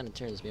flesh. That kind of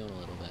turns me on a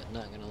little bit,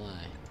 not gonna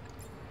lie.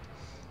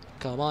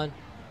 Come on,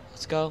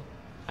 let's go.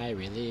 I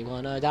really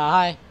wanna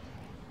die.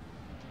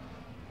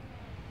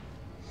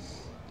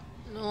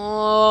 No!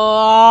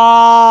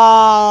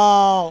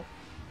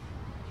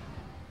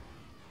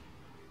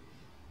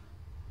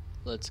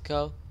 Let's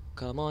go.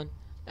 Come on.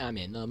 I'm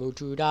in the mood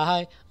to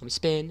die. I'm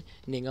spinning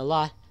a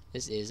lot.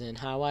 This isn't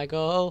how I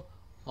go.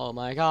 Oh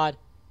my god.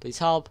 Please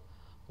help.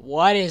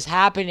 What is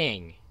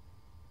happening?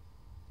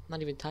 I'm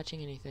not even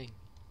touching anything.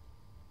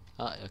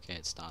 Oh, okay,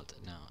 it stopped.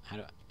 No. How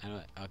do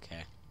I,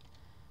 okay.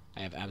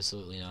 I have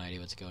absolutely no idea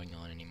what's going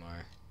on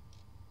anymore.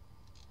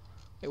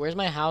 Wait, where's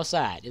my house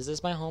at? Is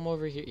this my home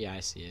over here? Yeah,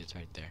 I see it. It's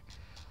right there.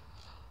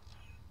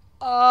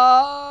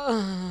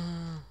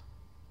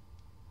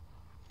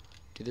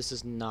 Dude, this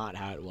is not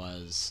how it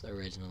was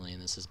originally,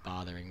 and this is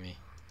bothering me.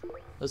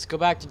 Let's go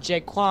back to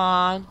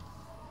Jaquan.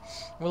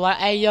 We're like,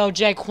 hey, yo,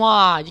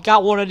 Jaquan, you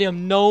got one of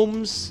them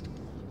gnomes?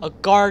 A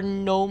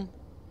garden gnome?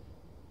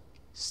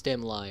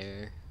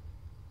 Stemliar.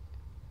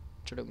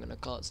 That's what I'm gonna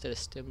call it instead of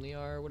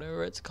Stemliar or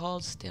whatever it's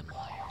called.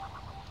 Stemliar.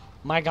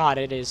 My god,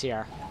 it is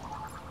here.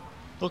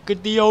 Look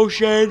at the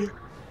ocean.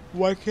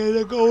 Why can't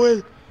I go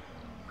in?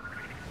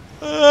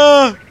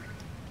 Oh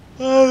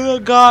my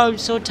god, I'm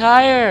so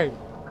tired.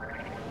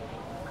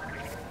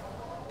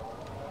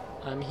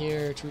 I'm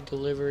here to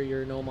deliver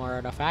your gnome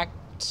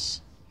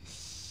artifacts.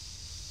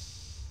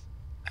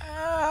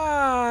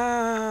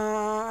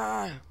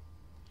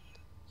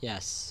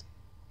 Yes.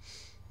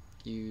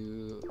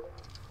 You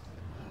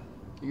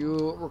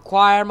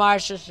require my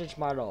assistance,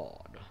 my lord.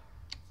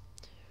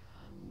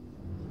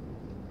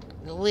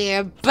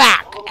 We're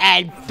back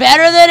and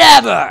better than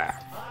ever.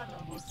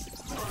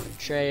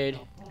 Trade.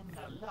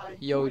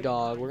 Yo,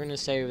 dog. We're gonna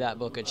save that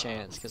book a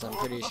chance because I'm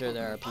pretty sure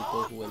there are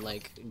people who would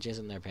like jizz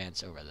in their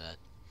pants over that.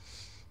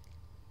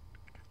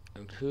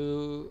 And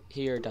who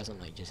here doesn't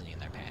like jizzing in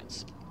their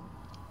pants?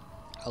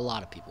 A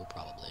lot of people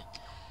probably.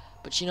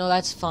 But you know,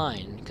 that's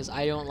fine because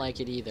I don't like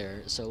it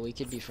either, so we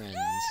could be friends.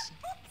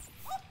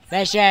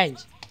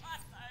 Missions!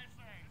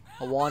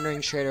 A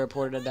wandering trader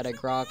reported that a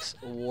Grox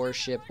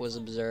warship was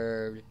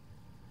observed.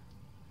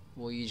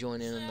 Will you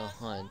join in on the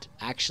hunt?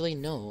 Actually,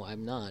 no,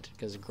 I'm not,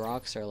 because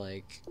Grox are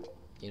like,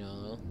 you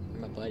know,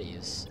 they're my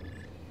buddies.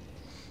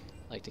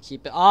 Like to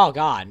keep it. Oh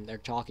god, they're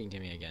talking to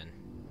me again.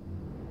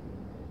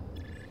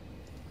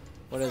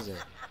 What is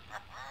it?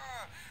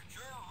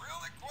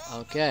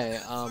 Okay,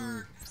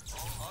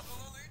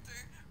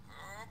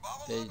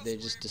 they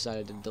just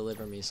decided to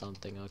deliver me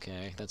something.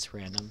 Okay, that's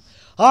random.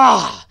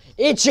 Ah,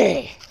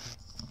 itchy.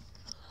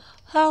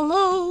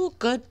 Hello,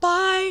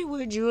 goodbye,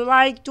 would you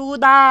like to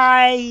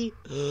die?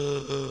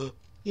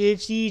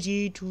 It's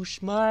easy to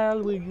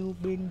smile when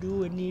you've been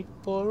doing it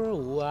for a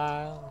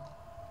while.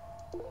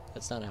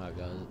 That's not how it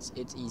goes.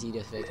 It's easy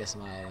to fake a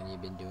smile when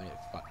you've been doing it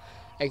for...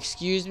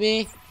 Excuse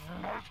me?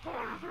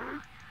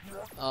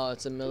 Oh,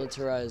 it's a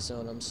militarized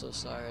zone. I'm so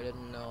sorry. I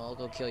didn't know. I'll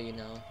go kill you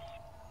now.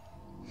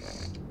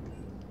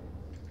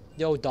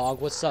 Yo, dog,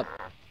 what's up?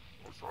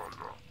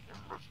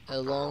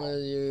 As long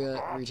as you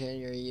retain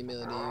your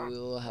humility, we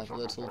will have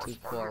little to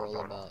quarrel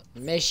about.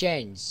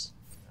 Missions!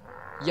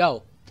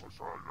 Yo!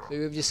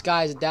 We've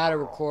disguised a data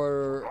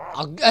recorder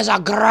as a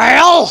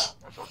GRRRRRAIL!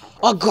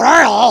 A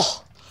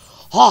GRRRRRAIL!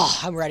 Oh,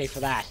 I'm ready for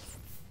that.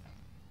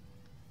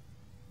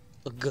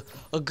 A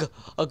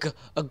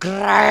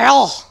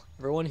GRRRRRAIL!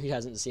 Everyone who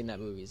hasn't seen that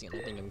movie is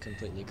gonna think I'm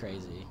completely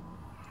crazy.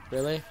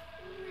 Really?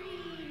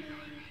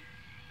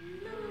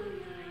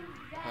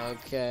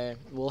 Okay,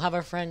 we'll have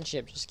a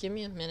friendship. Just give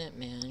me a minute,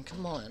 man.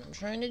 Come on, I'm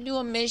trying to do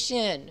a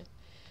mission.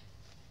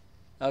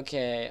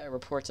 Okay, it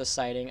reports a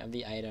sighting of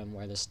the item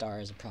where the star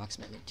is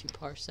approximately 2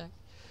 parsec.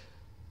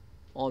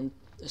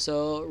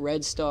 So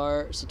red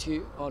star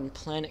on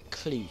planet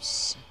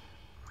Cluse.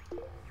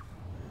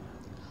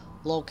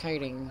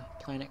 Locating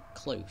planet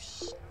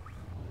Cluse.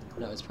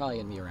 No, it's probably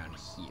gonna be around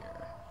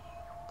here.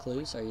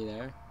 Cluse, are you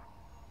there?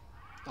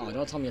 Oh,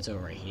 don't tell me it's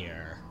over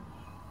here.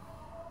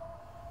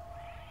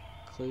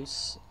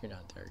 Cluse, you're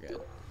not there,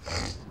 good.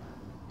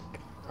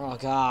 Oh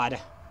god.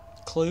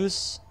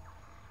 Cluse?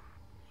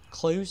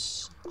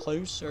 Cluse?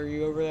 Cluse, are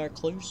you over there,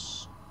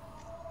 Cluse?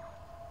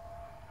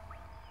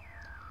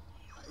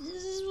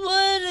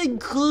 What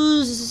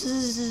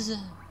Clues.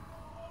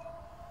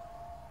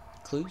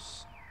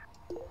 Clues?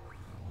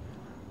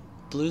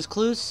 Blues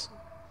Clues?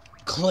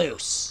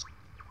 Clues.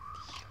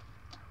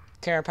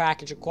 Care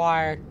package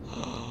acquired.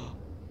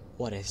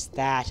 What is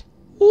that?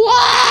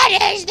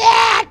 What is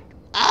that?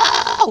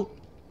 Oh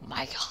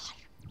my god.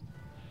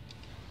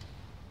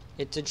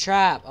 It's a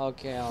trap.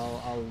 Okay,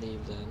 I'll leave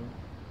then.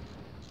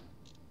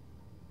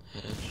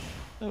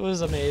 That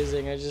was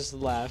amazing. I just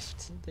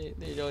left.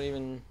 They don't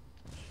even.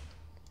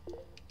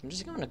 I'm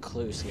just going to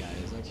Clues,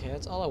 guys. Okay,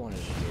 that's all I wanted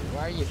to do.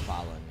 Why are you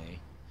following me?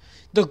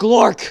 The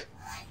Glork!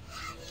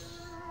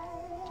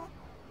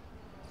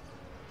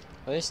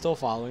 Are they still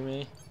following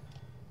me?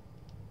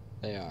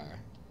 They are.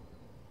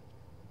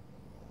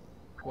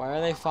 Why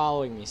are they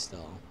following me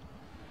still?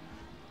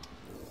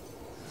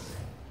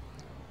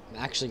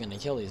 I'm actually gonna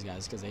kill these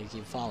guys because they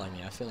keep following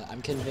me. I feel like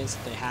I'm convinced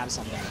that they have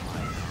something in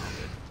mind.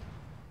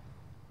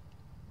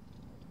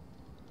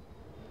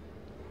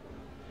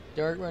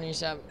 Dark Running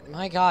 7.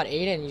 My god,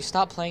 Aiden, you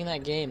stop playing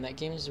that game. That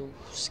game is a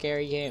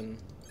scary game.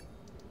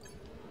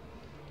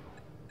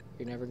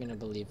 You're never gonna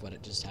believe what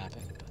it just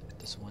happened. But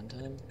this one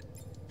time,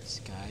 this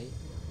guy,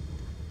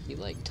 he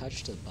like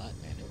touched the butt,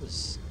 man. It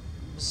was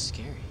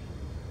scary.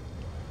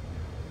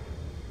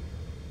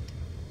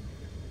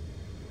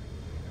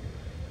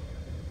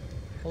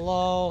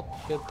 Hello,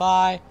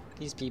 goodbye.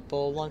 These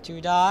people want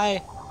to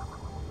die.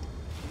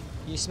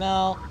 You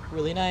smell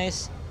really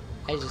nice.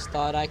 I just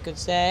thought I could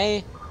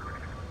say.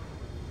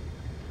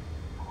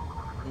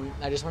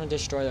 I just want to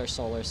destroy their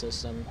solar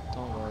system.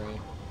 Don't worry.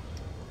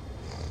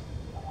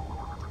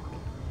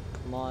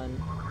 Come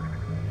on.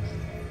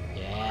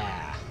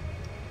 Yeah.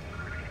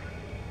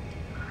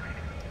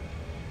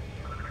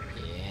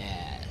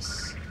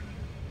 Yes.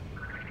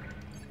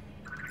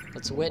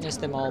 Let's witness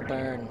them all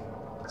burn.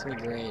 It's gonna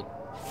be great.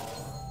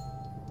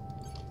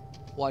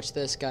 Watch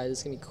this, guys.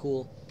 It's gonna be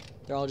cool.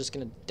 They're all just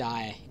gonna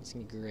die. It's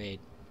gonna be great.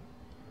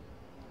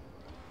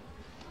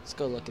 Let's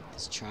go look at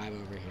this tribe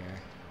over here.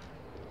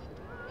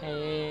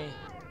 Hey.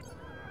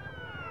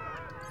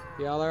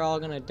 Y'all are all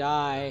gonna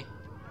die.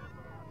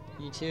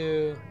 You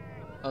too.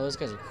 Oh, those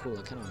guys are cool.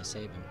 I kinda wanna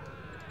save them.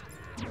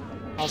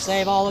 I'll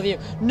save all of you.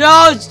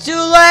 No, it's too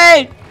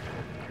late!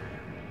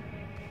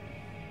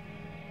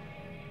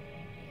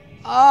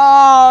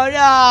 Oh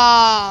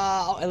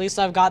no! At least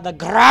I've got the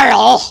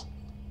GRRRRRAIL!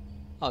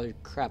 Oh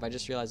crap, I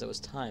just realized it was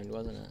timed,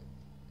 wasn't it?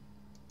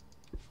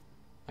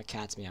 My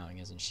cat's meowing,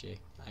 isn't she?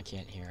 I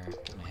can't hear her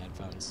in my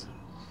headphones.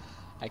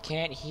 I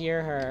can't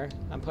hear her.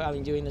 I'm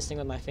doing this thing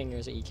with my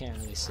fingers that you can't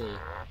really see.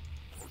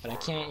 But I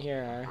can't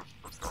hear her.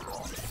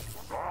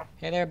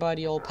 Hey there,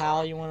 buddy, old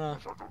pal. You wanna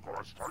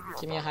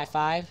give me a high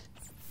five?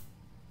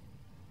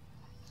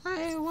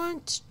 I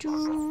want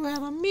to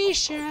have a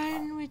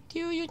mission with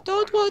you. You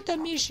don't want a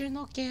mission.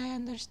 Okay, I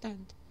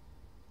understand.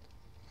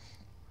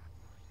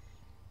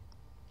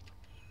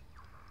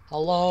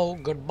 Hello,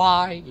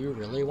 goodbye. You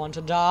really want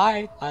to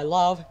die? I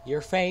love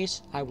your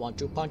face. I want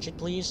to punch it,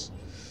 please.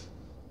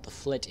 The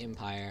Flit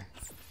Empire.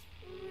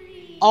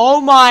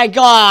 Oh my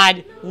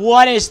god!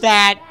 What is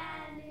that?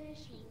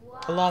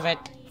 I love it.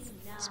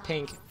 It's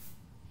pink.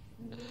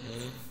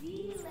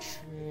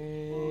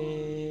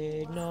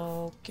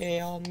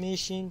 Okay, on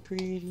mission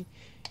pretty.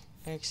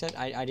 Except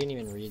I didn't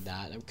even read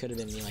that. It could have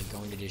been me like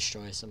going to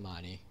destroy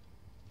somebody.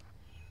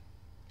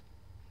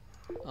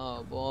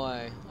 Oh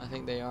boy, I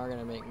think they are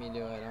gonna make me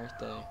do it, aren't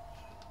they?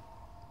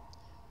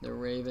 The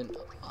Raven.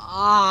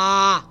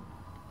 Ah!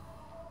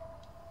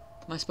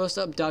 Am I supposed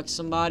to abduct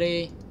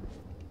somebody?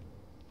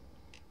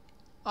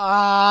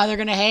 Ah, they're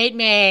gonna hate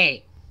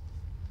me!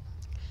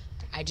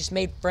 I just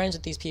made friends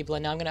with these people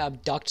and now I'm gonna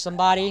abduct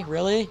somebody?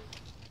 Really?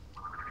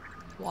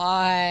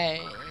 Why?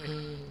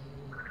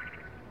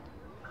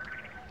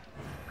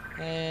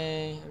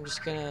 Hey, I'm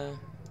just gonna...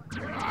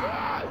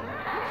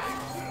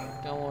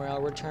 Don't worry,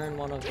 I'll return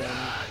one of them.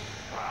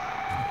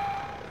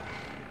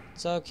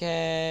 It's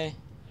okay.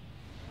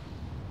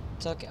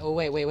 It's okay. Oh,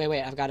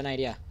 wait. I've got an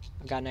idea.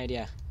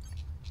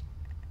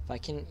 If I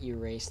can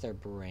erase their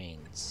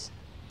brains.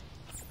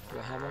 Do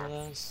I have one of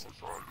those?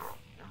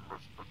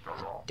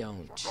 I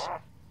don't.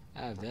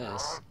 I have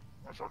this.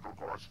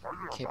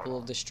 Capable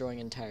of destroying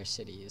entire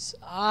cities.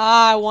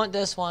 Ah, I want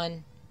this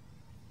one.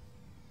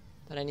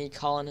 But I need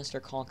colonist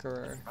or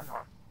conqueror.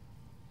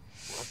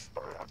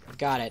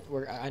 Got it.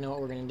 I know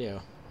what we're gonna do.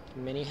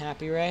 Mini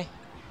Happy Ray.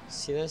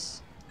 See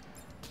this?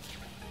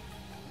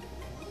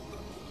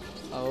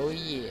 Oh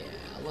yeah.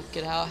 Look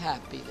at how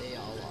happy they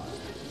all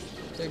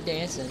are. They're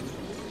dancing.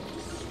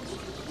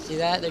 See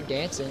that? They're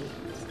dancing.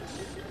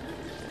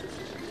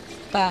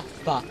 Ba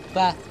ba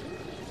ba.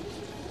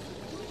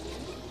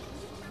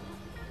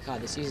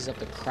 God, this uses up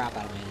the crap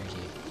out of my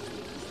energy.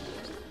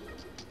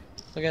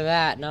 Look at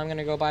that. Now I'm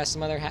gonna go buy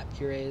some other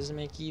Happy Rays and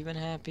make you even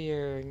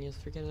happier, and you'll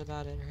forget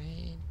about it,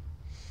 right?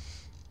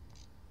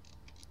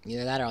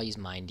 Either that or I'll use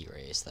Mind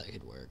Erase. That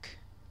could work.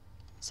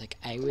 It's like,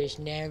 I was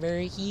never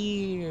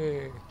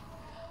here.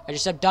 I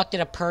just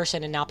abducted a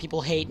person and now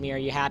people hate me. Are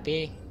you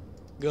happy?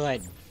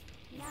 Good.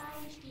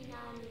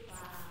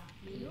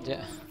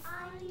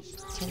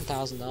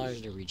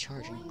 $10,000 to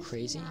recharge. Are you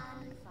crazy?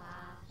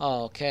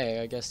 Oh, okay.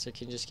 I guess I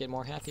can just get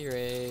more happy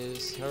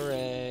rays.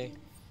 Hooray.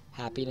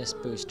 Happiness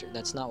booster.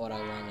 That's not what I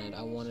wanted.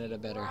 I wanted a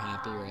better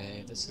happy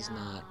ray. This is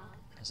not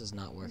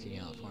working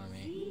out for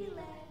me.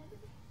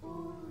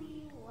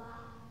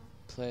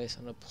 Place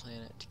on a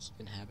planet to keep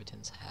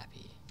inhabitants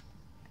happy.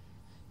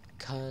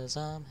 'Cause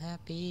I'm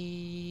happy.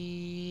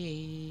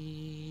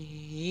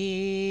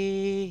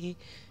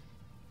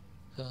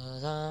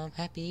 'Cause I'm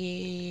happy.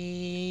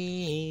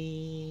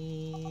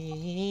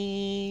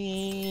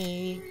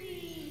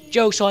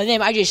 Joke's on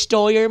them, I just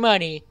stole your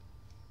money.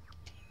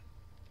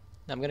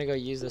 I'm gonna go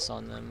use this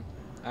on them.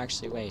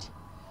 Actually, wait.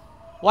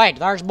 Wait,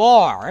 there's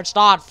more. It's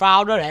not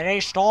found in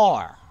any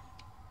store.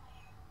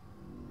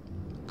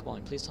 Come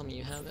on, please tell me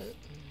you have it.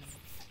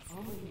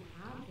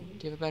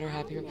 Do you have a better,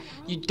 happier?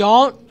 You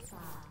don't? I'm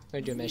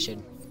gonna do a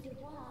mission.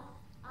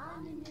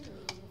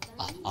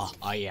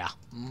 Oh yeah.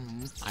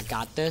 I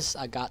got this.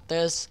 I got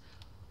this.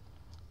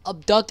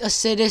 Abduct a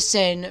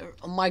citizen.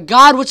 Oh my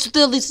god, what's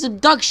this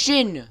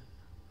abduction?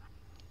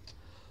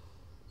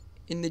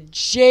 In the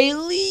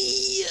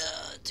J-Lee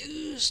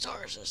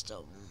 2-star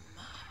system.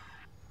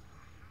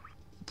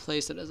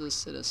 Place it as a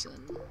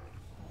citizen.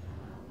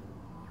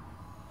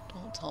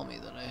 Don't tell me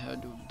that I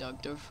had to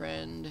abduct a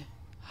friend.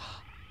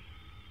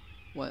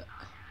 What?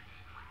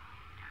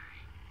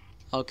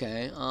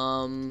 Okay,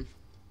 from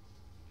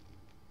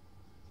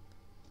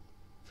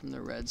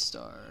the Red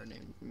Star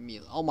named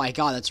Mila. Oh my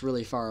god, that's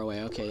really far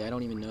away. Okay, I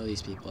don't even know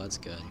these people. That's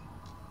good.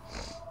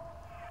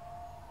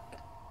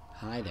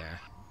 Hi there.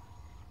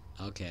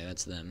 Okay,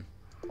 that's them.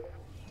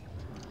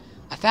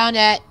 I found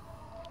it!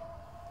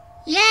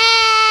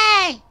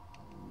 Yay!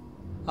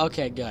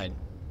 Okay, good.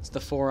 It's the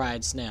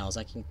 4-eyed snails.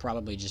 I can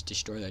probably just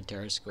destroy their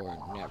terror score and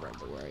never have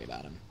to worry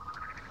about them.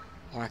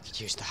 Or I could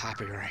use the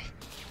happy ray.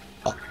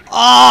 Oh!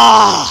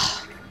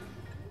 Ah!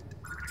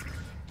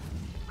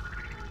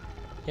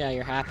 Yeah,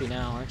 you're happy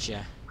now, aren't you?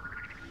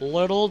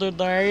 Little did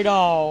they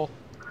know.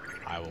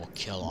 I will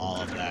kill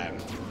all of them.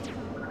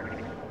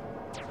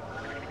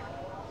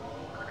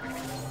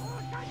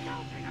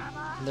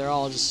 They're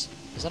all just...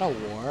 Is that a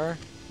war? I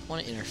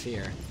want to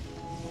interfere.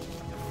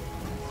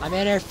 I'm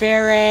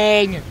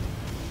interfering!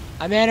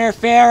 I'm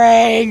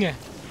interfering!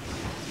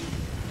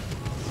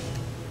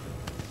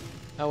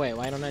 Oh wait,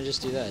 why don't I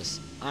just do this?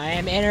 I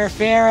am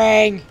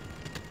interfering!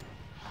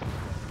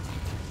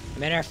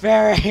 I'm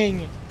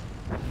interfering!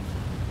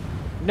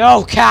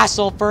 No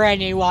castle for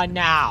anyone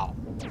now!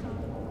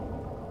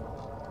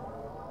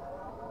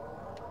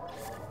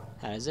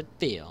 How does it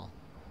feel?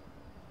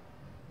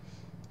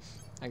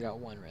 I got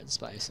 1 red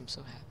spice, I'm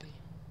so happy.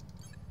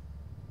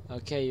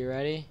 Okay, you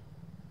ready?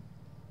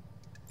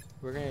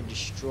 We're gonna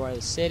destroy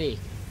the city.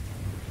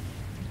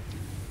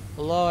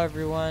 Hello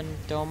everyone,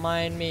 don't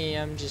mind me,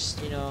 I'm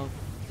just, you know,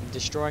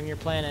 destroying your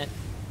planet.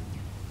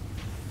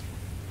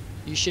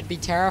 You should be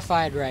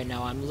terrified right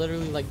now. I'm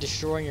literally like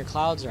destroying your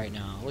clouds right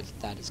now. Look at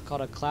that, it's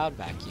called a cloud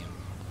vacuum.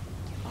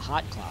 A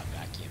hot cloud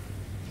vacuum.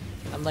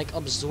 I'm like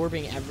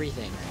absorbing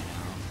everything right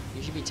now.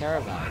 You should be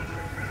terrified.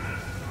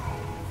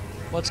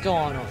 What's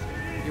going on?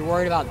 You're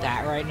worried about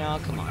that right now?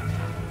 Come on,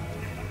 man.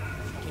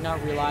 Do you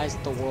not realize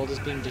that the world is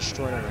being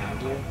destroyed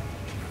around you?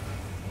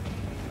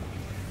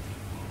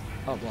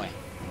 Oh boy.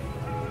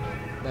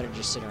 Better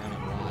just sit around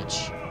and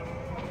watch.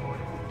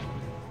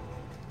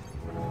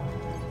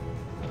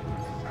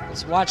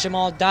 Let's watch them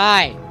all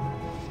die.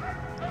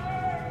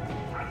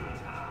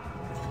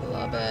 I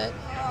love it.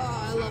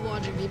 Oh, I love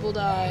watching people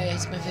die.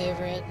 It's my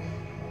favorite.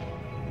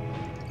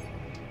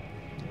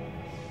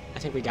 I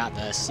think we got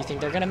this. You think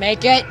they're gonna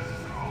make it?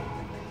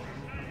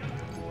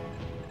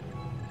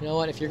 You know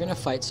what? If you're gonna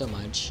fight so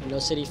much, no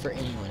city for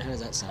anyone. How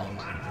does that sound?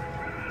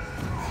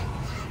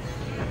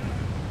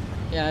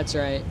 Yeah, that's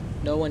right.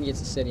 No one gets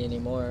a city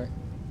anymore.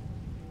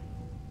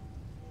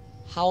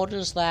 How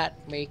does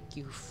that make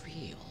you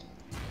feel?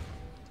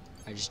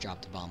 I just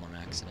dropped a bomb on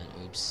accident.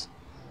 Oops.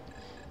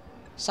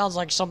 Sounds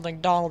like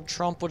something Donald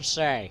Trump would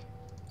say.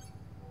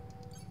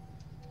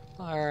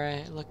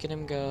 Alright, look at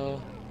him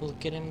go.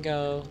 Look at him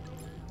go.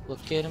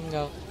 Look at him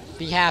go.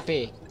 Be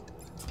happy.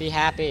 Be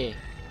happy.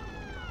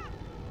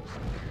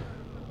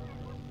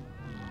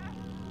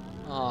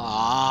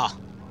 Aww.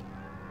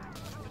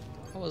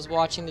 I was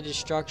watching the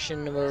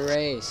destruction of a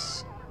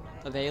race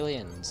of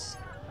aliens.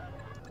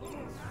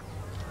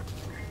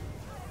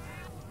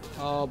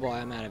 Oh boy,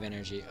 I'm out of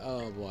energy.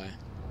 Oh boy,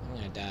 I'm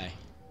gonna die.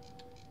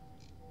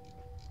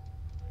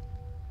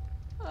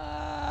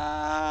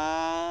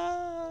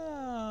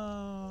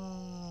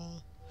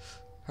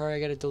 Hurry, I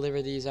gotta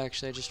deliver these.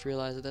 Actually, I just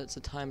realized that that's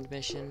a timed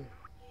mission.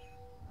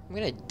 I'm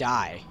gonna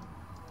die.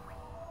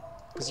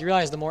 Because you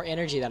realize the more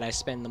energy that I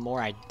spend, the more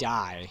I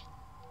die.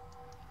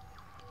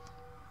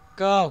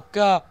 Go,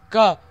 go,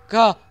 go,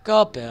 go,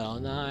 go, Bill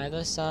Nye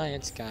the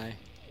Science Guy.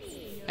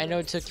 I know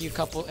it took me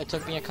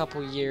a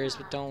couple years,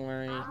 but don't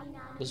worry,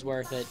 it was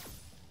worth it.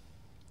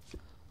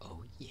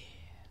 Oh yeah.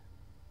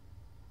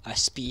 A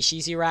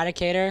species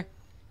eradicator?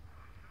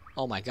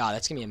 Oh my god,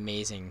 that's gonna be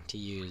amazing to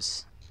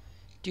use.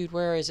 Dude,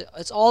 where is it?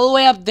 It's all the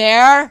way up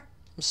there?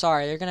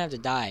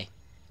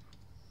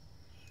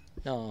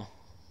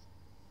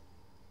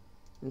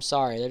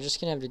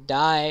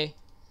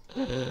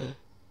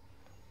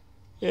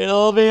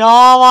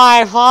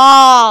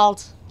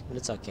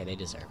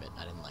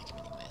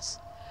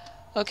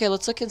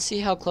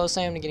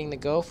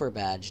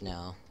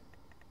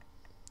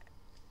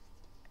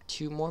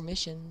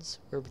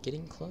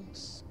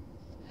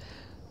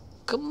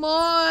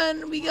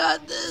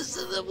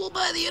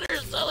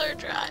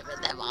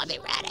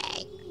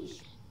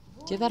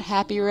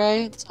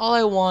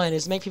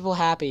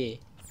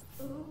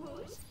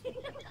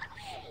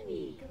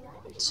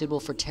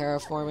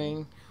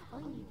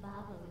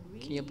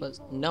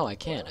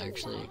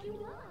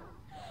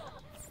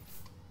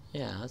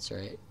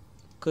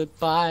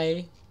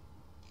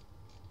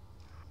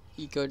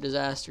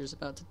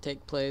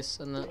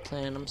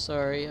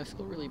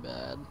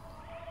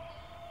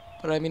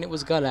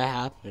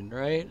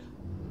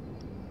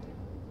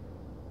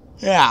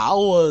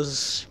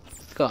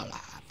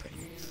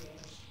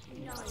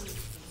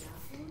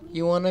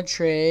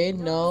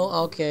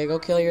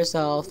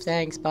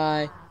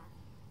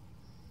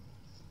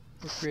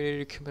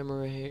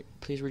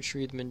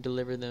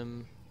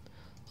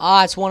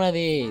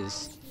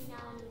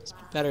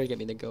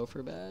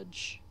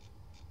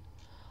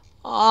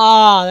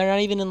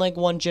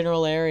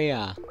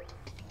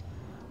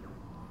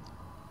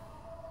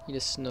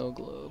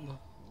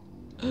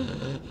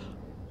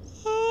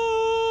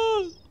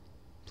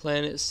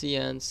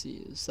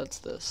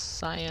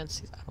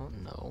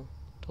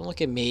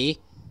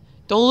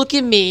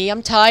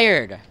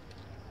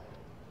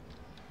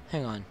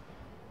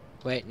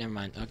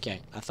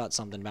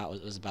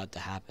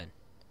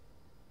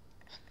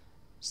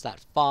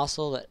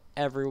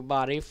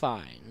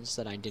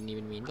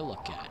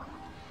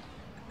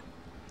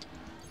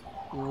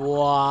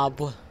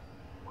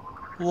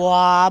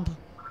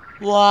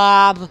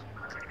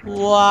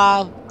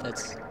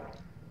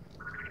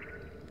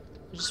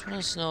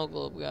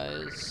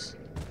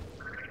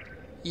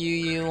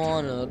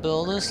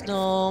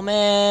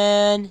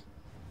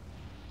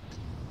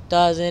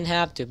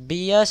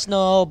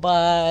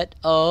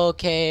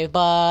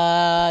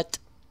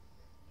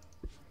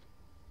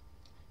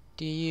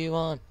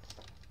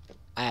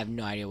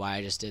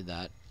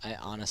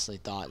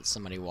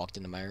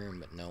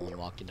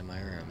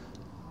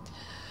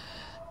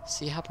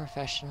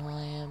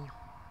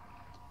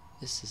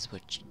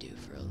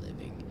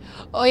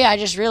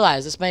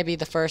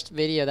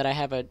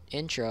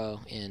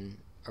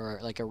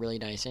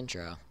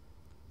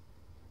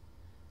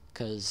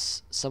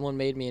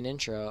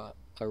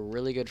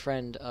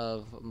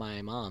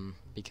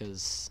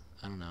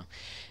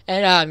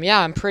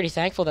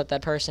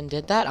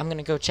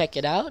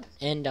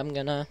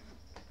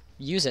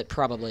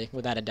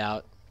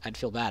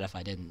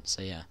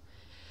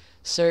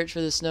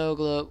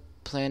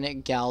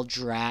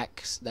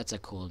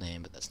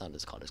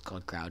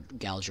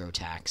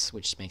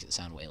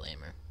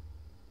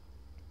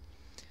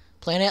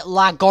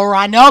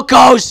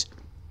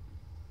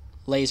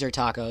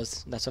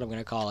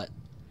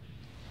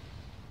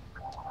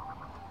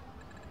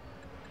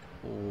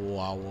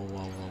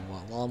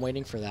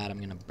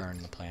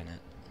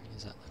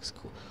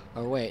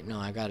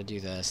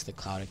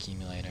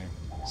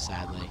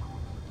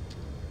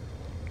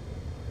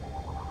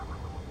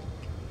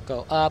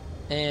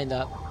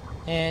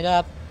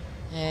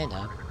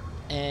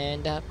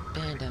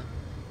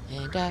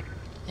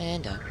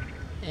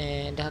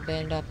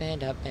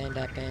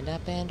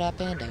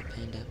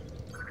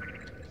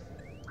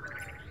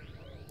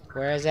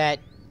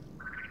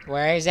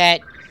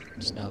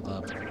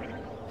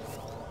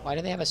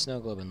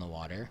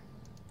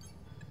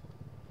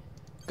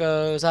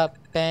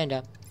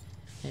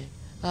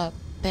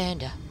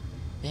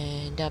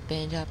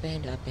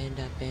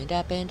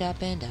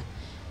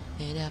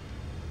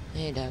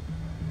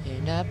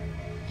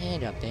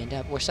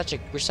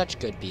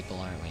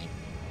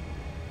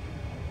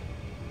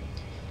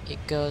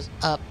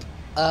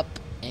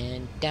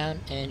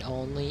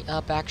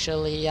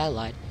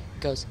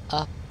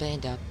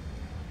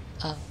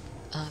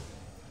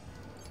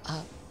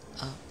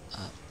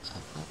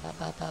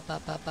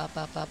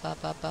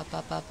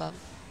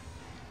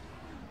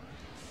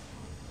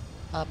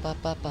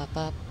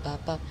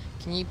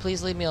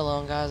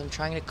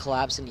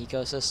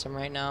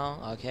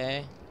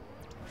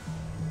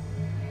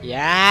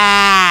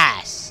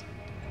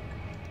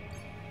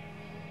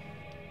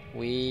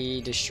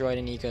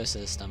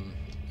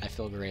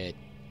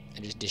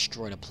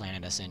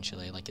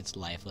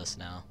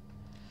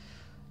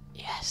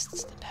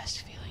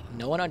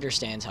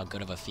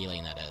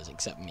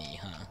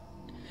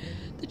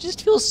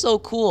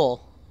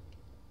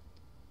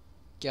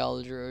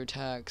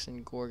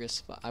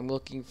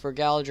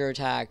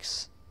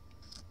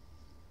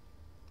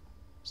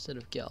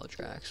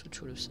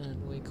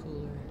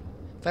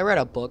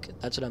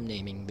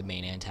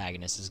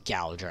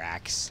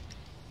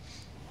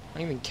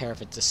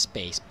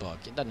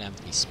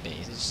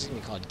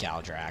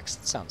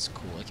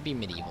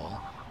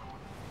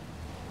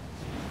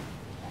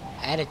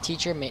 I had a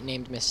teacher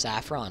named Miss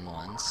Saffron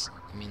once.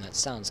 I mean, that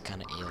sounds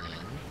kind of alien,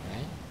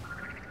 right?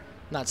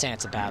 I'm not saying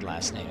it's a bad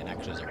last name. It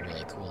actually is a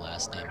really cool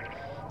last name.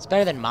 It's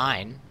better than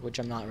mine, which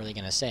I'm not really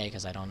going to say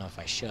because I don't know if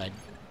I should.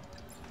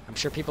 I'm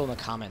sure people in the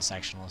comment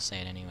section will say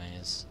it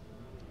anyways.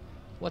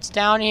 What's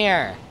down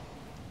here?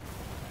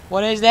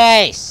 What is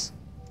this?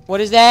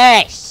 What is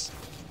this?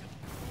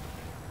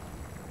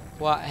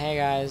 What? Hey,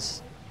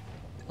 guys.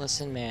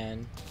 Listen,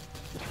 man.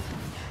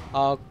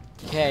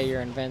 Okay,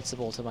 you're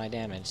invincible to my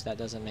damage. That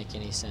doesn't make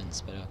any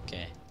sense, but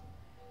okay.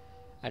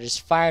 I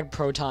just fired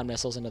proton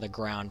missiles into the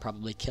ground,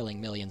 probably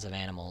killing millions of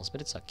animals,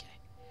 but it's okay.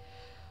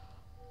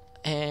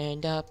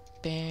 And up,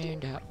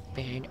 and up,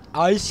 and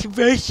what's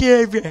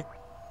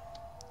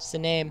the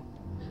name?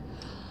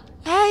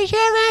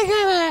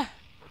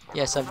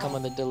 Yes, I've come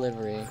on the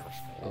delivery.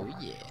 Oh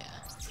yeah.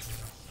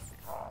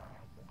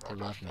 They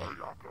love me.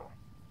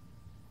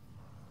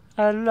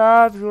 I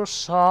love your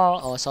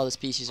song. Oh, I saw the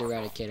species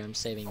eradicator. I'm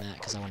saving that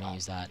because I want to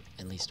use that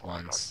at least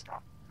once.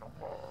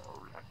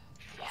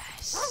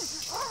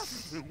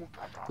 Yes.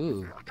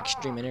 Ooh,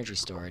 extreme energy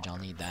storage. I'll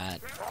need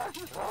that.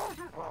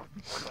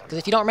 Because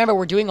if you don't remember,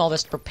 we're doing all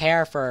this to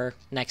prepare for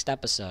next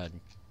episode.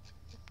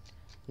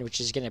 Which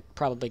is going to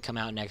probably come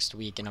out next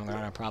week, and I'm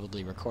going to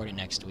probably record it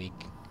next week.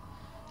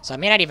 So I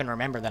may not even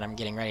remember that I'm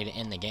getting ready to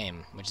end the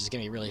game, which is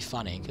going to be really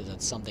funny, because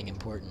that's something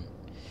important.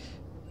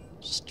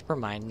 Just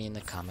remind me in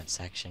the comment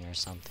section or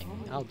something.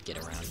 I'll get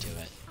around to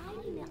it.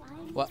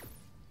 What?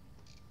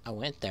 I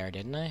went there,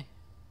 didn't I?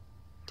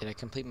 Did I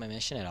complete my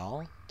mission at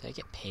all? Did I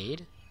get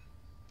paid?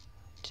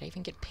 Did I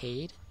even get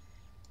paid?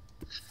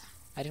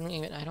 I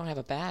don't have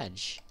a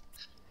badge.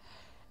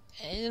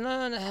 I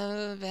don't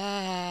have a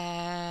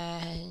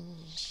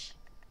badge.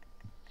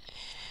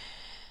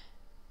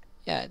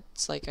 Yeah,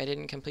 it's like I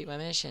didn't complete my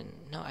mission.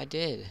 No, I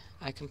did.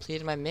 I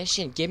completed my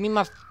mission. Give me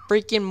my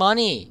freaking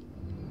money.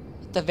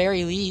 At the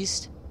very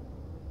least.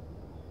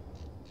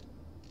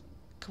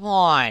 Come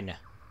on.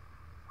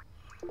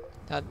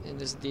 That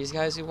is these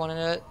guys who wanted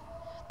it.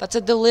 That's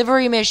a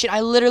delivery mission.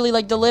 I literally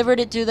like delivered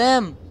it to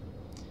them.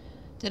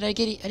 Did I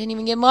get it? I didn't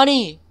even get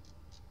money.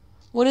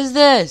 What is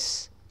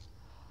this?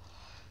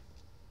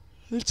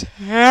 It's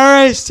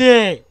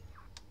heresy.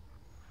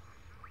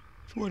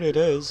 That's what it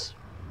is.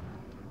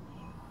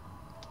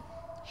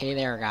 Hey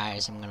there,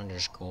 guys. I'm gonna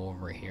just go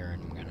over here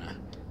and I'm gonna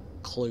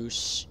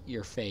close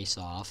your face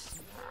off.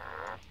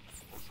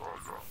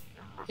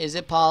 Is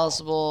it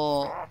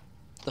possible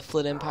the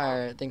Flit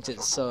Empire thinks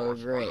it's so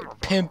great?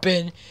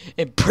 Pimping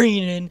and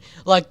preening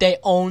like they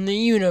own the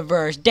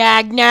universe.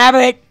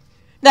 Dagnabbit!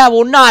 That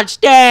will not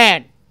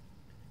stand!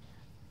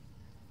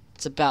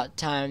 It's about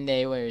time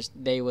they was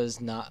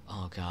not...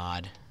 Oh,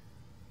 God.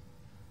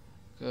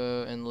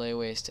 Go and lay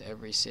waste to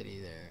every city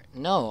there.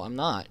 No, I'm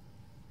not.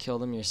 Kill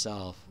them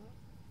yourself.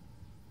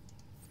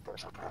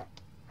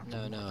 No,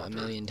 a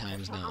million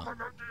times no.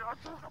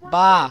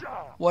 Bah!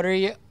 What are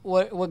you...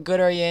 What good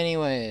are you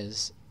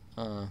anyways?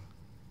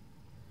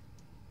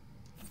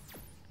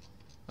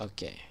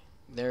 Okay.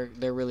 They're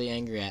really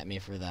angry at me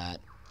for that.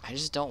 I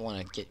just don't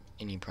want to get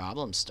any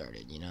problems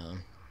started, you know?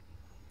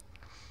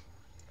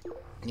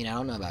 You know, I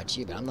don't know about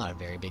you, but I'm not a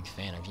very big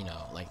fan of, you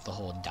know, like the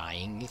whole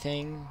dying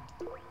thing.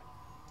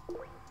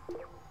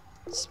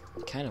 It's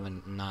kind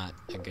of not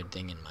a good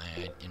thing in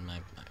my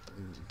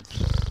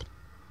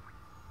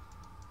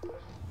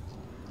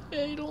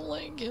I don't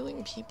like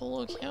killing people,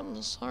 okay?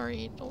 I'm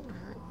sorry. Don't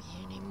hurt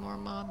me anymore,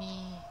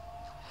 mommy.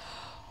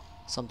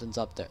 Something's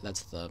up there.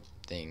 That's the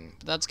thing.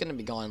 But that's gonna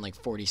be gone in like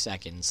 40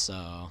 seconds,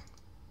 so...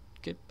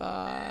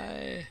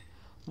 Goodbye.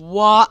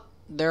 What?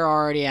 They're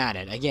already at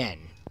it.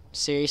 Again.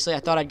 Seriously? I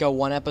thought I'd go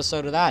one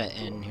episode without it,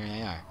 and here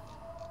they are.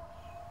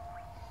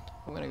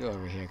 I'm gonna go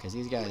over here, because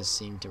these guys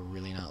seem to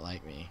really not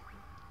like me.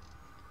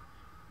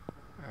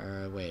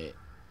 Wait.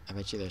 I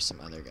bet you there's some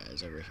other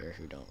guys over here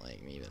who don't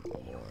like me even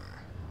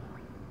more.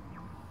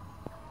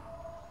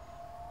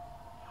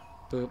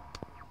 Boop.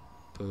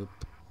 Boop.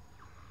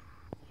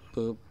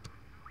 Boop.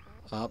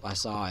 Oh, I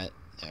saw it.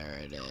 There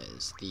it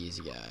is. These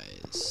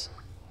guys.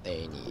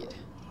 They need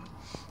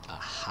a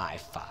high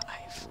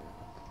five.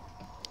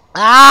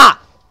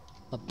 Ah!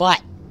 My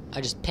butt.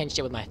 I just pinched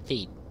it with my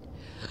feet.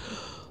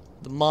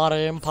 The Mata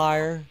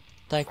Empire.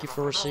 Thank you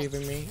for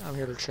receiving me. I'm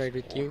here to trade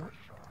with you.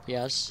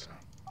 Yes.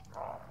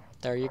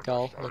 There you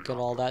go. Look at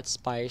all that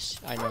spice.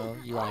 I know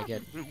you like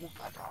it.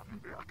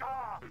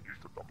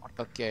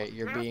 Okay,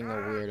 you're being a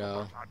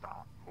weirdo.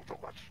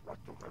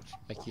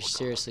 Like, you're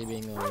seriously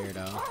being a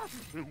weirdo.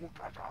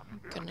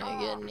 Can I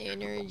get an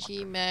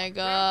energy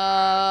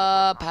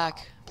mega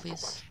pack,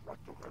 please?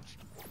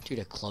 Dude,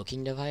 a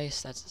cloaking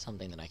device? That's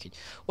something that I could...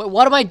 Wait,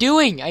 what am I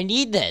doing? I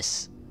need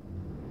this!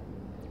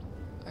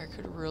 I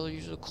could really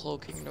use a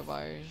cloaking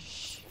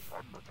device.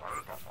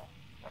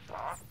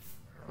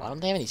 Why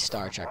don't they have any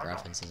Star Trek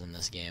references in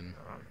this game?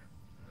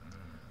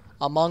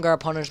 Among our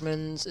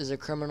punishments is a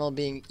criminal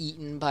being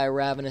eaten by a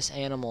ravenous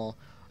animal,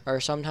 or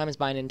sometimes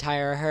by an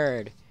entire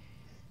herd.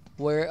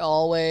 We're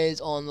always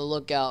on the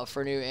lookout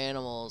for new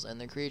animals, and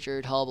the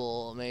creature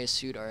Hubble may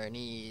suit our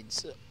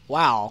needs.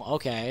 Wow,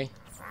 okay.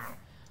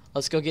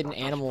 Let's go get an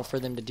animal for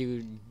them to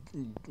do,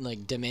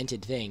 like,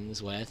 demented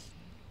things with.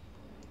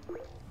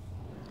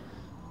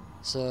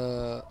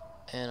 So,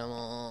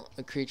 animal,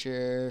 a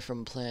creature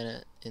from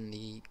planet in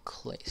the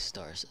clay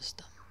star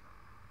system.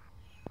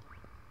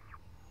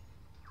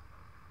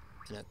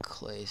 In a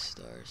clay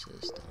star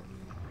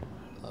system.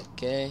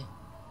 Okay.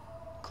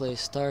 Clay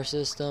star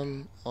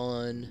system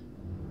on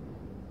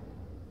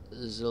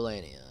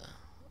Zelania.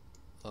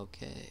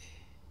 Okay.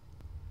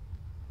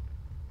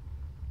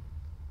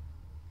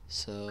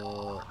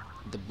 So,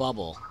 the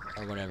bubble,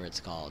 or whatever it's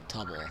called,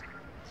 Tubble.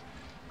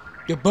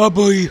 The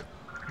bubble!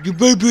 The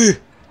baby!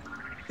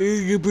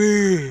 The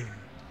baby!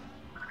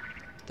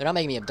 They're not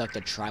making me abduct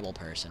a tribal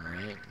person,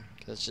 right?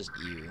 Because that's just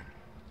you.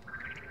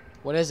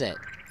 What is it?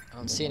 I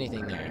don't see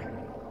anything there.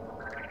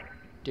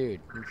 Dude,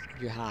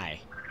 you're high.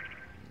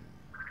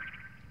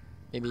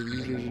 Maybe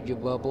you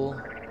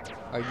bubble?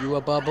 Are you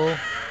a bubble?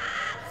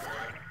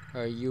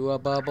 Are you a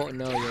bubble?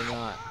 No, you're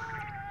not.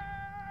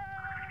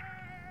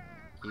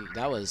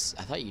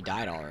 I thought you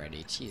died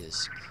already.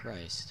 Jesus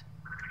Christ.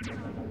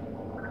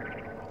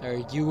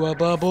 Are you a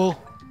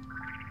bubble?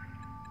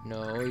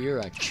 No, you're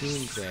a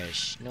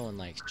tunfish. No one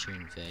likes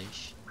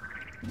tunfish.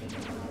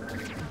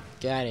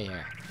 Get out of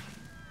here.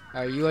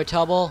 Are you a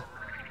tubble?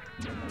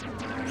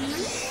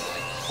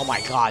 Oh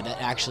my god,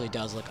 that actually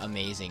does look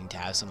amazing to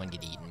have someone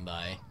get eaten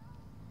by.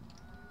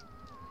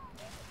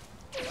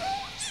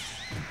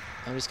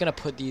 I'm just gonna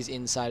put these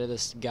inside of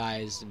this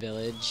guy's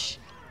village.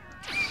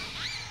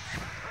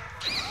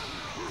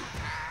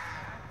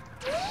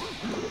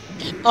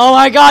 Oh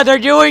my god, they're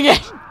doing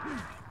it!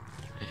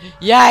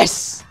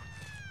 Yes!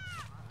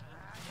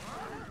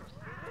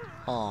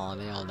 Oh,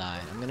 they all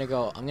died. I'm gonna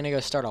go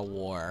start a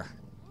war.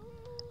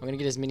 I'm gonna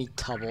get as many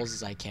tubbles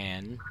as I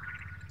can.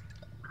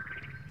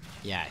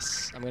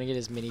 Yes, I'm gonna get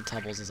as many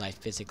tubbles as I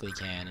physically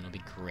can, and it'll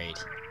be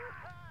great.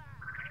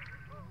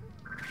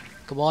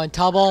 Come on,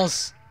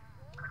 tubbles!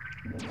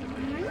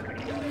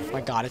 Oh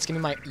my god, it's gonna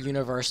be my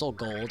universal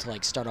goal to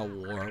like start a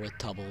war with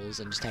tubbles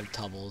and just have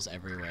tubbles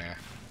everywhere.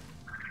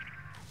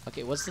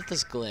 Okay, what's with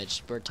this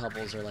glitch where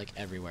tubbles are like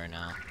everywhere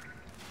now?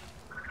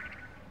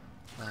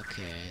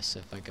 Okay, so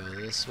if I go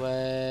this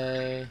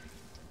way...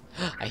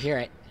 I hear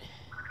it.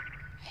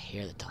 I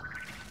hear the tubble.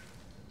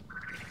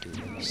 I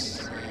do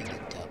see the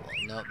tubble.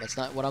 Nope, that's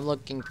not what I'm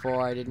looking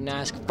for. I didn't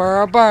ask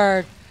for a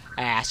bird.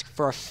 I asked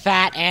for a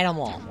fat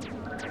animal.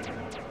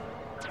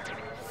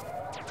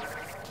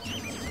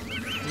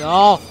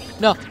 No!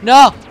 No!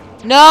 No!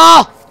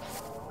 No!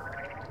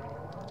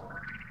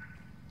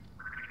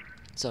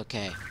 It's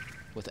okay.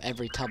 With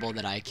every tubble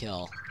that I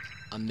kill,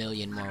 a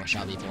million more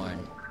shall be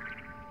born.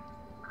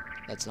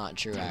 That's not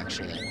true,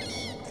 actually.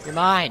 You're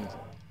mine!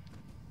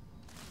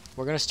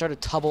 We're gonna start a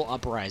tubble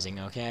uprising,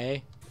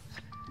 okay?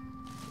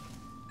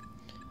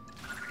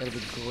 It'll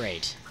be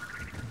great.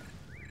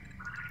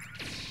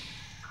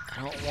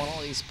 I don't want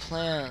all these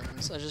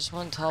plants. I just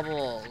want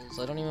tubbles.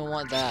 I don't even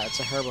want that. It's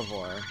a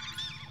herbivore.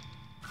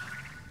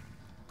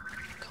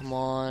 Come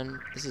on.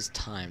 This is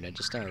timed. I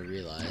just don't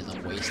realize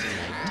I'm wasting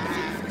my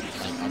time,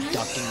 like,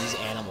 abducting these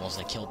animals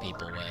to kill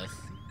people with.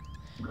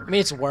 I mean,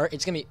 it's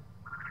gonna be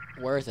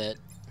worth it.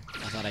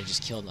 I thought I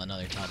just killed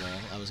another tubble.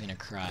 I was gonna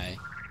cry.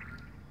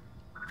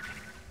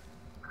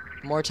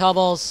 More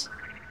tubbles!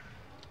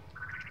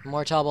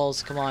 More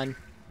tubbles, come on.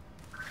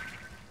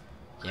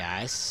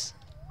 Yes.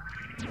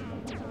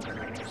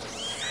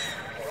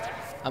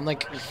 I'm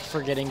like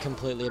forgetting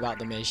completely about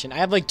the mission. I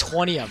have like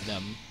 20 of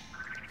them.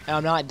 And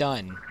I'm not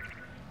done.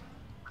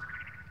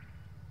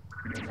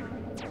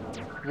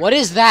 What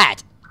is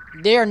that?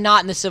 They are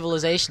not in the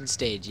civilization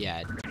stage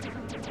yet.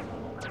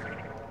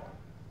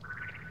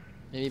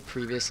 Maybe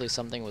previously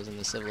something was in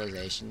the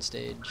civilization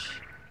stage.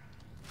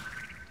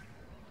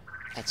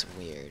 That's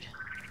weird.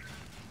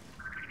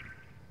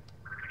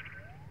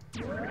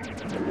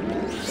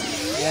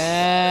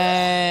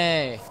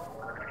 Yay!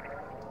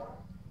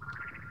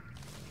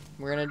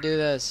 We're gonna do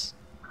this.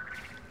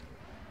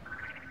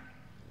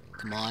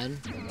 Come on.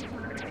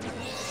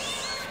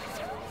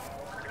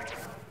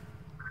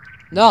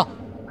 No!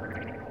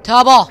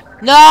 Tubble!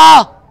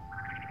 No!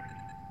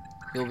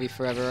 You'll be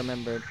forever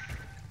remembered.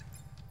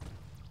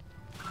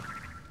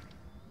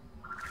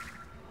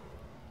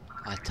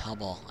 A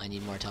tubble. I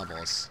need more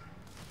tubbles.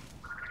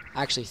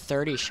 Actually,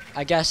 30.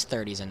 I guess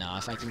 30's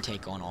enough. I can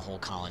take on a whole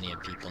colony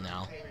of people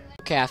now.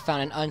 Okay, I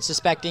found an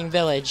unsuspecting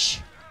village.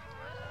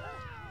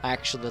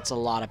 Actually, that's a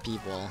lot of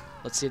people.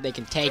 Let's see if they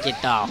can take it,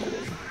 though.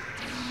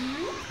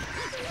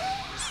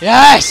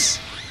 Yes!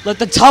 Let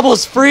the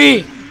tubbles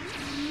free!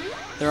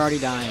 They're already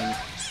dying.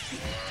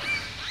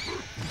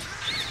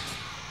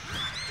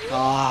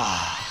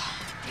 Ah.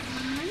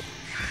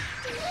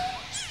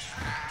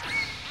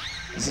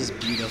 This is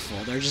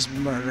beautiful. They're just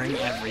murdering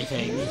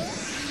everything.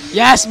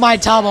 Yes, my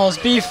tubbles,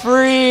 be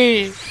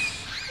free!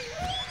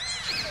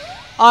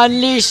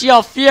 Unleash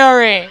your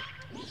fury!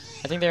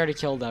 I think they already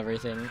killed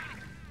everything.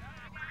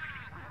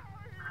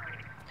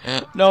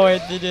 No,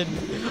 wait, they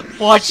didn't.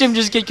 Watch him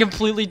just get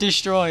completely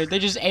destroyed. They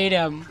just ate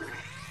him.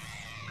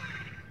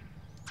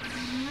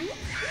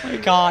 My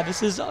god,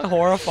 this is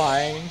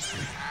horrifying.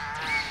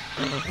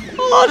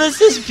 Oh,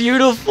 this is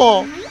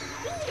beautiful.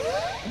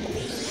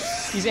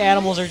 These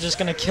animals are just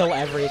gonna kill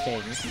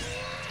everything.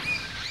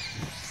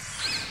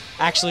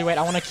 Actually, wait,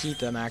 I want to keep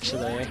them,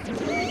 actually.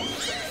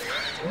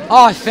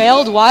 Oh, I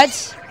failed?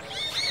 What?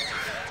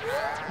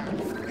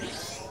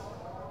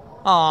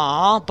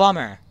 Aw,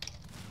 bummer.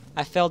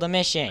 I failed a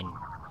mission.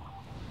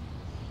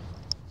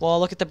 Well,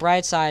 look at the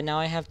bright side. Now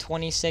I have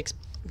 26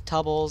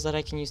 tubbles that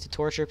I can use to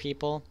torture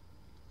people.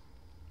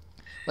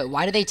 Wait,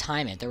 why did they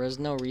time it? There was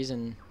no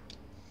reason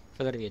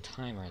for there to be a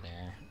timer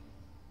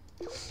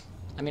there.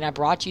 I mean, I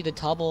brought you the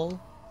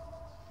tubble.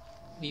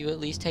 Will you at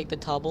least take the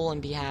tubble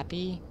and be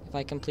happy if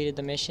I completed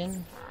the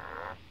mission?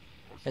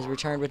 Has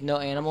returned with no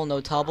animal, no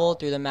tubble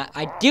through the map.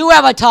 I do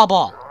have a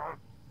tubble!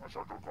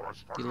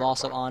 The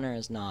loss of honor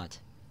is not.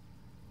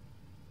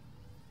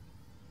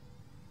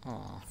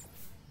 Aw.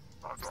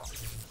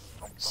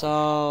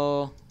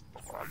 So,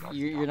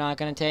 you're not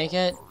gonna take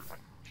it?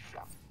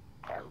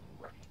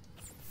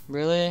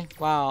 Really?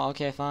 Wow,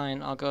 okay,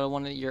 fine. I'll go to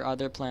one of your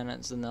other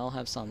planets and they'll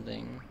have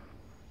something.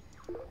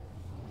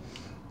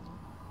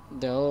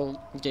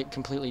 They'll get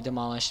completely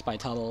demolished by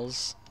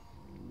tubbles.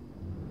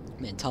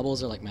 Man,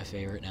 tubbles are like my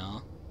favorite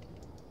now.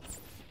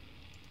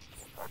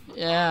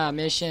 Yeah,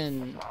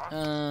 mission.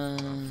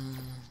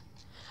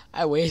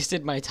 I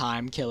wasted my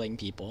time killing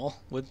people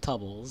with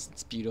tubbles.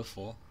 It's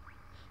beautiful.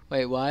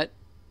 Wait, what?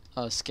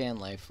 Oh, scan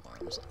life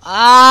forms.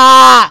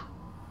 Ah!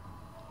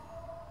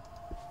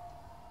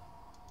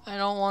 I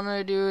don't want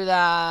to do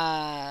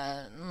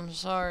that. I'm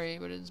sorry,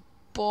 but it's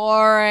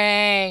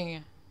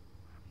boring.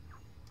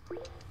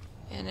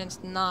 And it's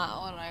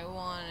not what I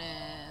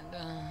wanted.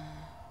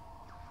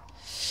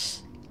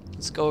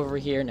 Let's go over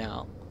here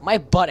now. My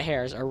butt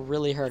hairs are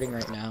really hurting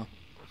right now.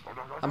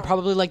 I'm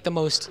probably like the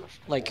most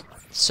like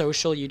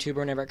social YouTuber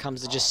whenever it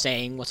comes to just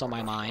saying what's on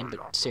my mind,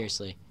 but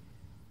seriously.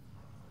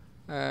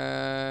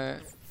 Oh,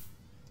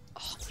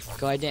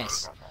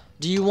 goodness.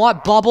 Do you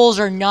want bubbles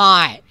or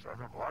not?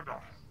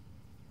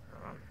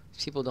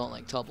 People don't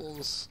like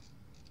tubbles.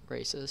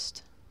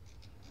 Racist.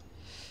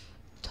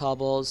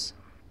 Tubbles.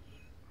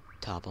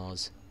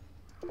 Tubbles.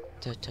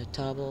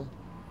 Tubble.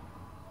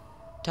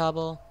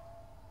 Tubble.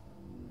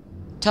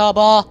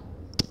 Tubble.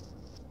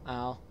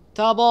 Ow.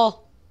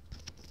 Tubble.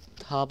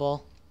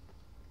 Tubble.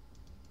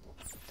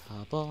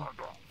 Tubble.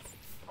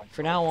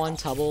 For now on,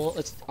 Tubble.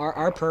 It's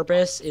our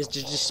purpose is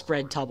to just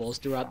spread Tubbles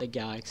throughout the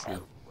galaxy.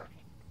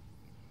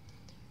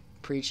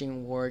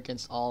 Preaching war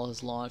against all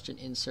has launched an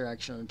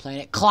insurrection on the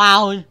planet.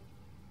 Clown!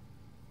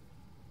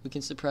 We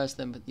can suppress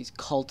them, but these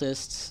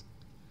cultists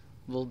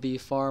will be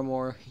far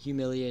more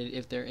humiliated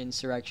if their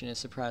insurrection is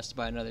suppressed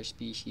by another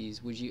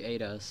species. Would you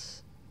aid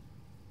us?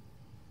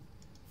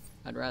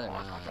 I'd rather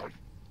not.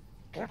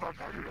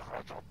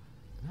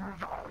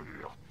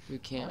 You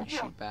can't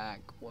shoot back.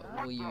 What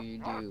will you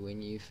do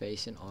when you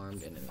face an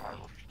armed enemy?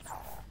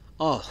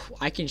 Oh,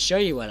 I can show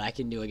you what I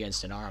can do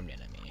against an armed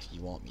enemy if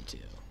you want me to.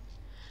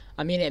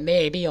 I mean, it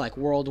may be like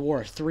World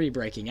War III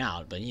breaking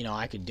out, but you know,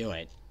 I could do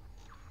it.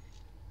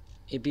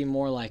 It'd be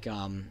more like, it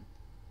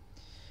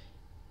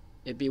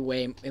would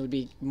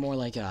be more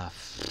like,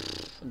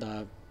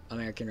 the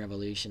American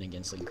Revolution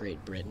against, like,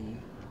 Great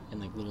Britain and,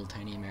 like, little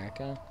tiny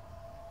America.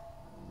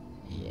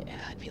 Yeah,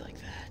 I'd be like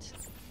that.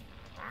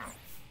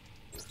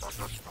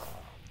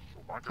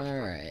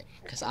 Alright,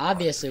 because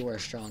obviously we're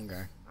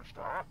stronger.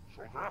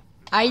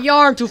 I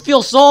yearn to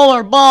feel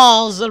solar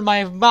balls in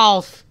my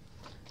mouth!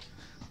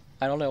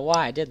 I don't know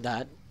why I did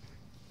that.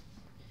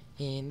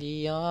 In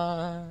the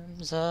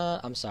arms of...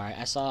 I'm sorry,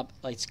 I saw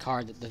like this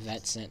card that the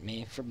vet sent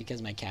me because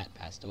my cat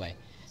passed away.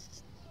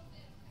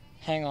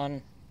 Hang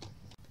on.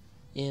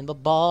 In the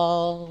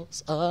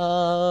balls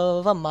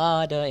of a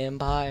Mada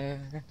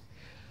Empire,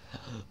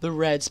 the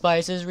red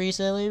spice has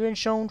recently been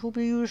shown to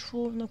be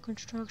useful in the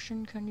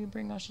construction. Can you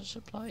bring us a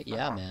supply?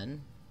 Yeah,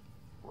 man.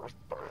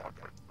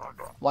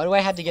 Why do I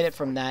have to get it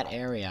from that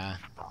area?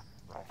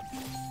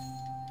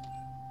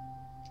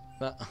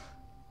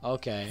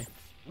 Okay.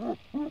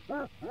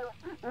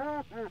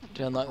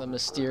 To unlock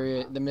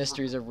the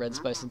mysteries of red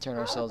spice and turn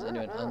ourselves into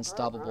an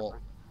unstoppable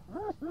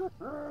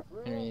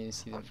enemy.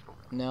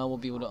 Now we'll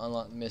be able to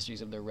unlock the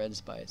mysteries of the red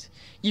spice.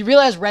 You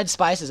realize red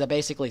spice is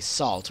basically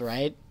salt,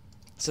 right?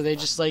 So they're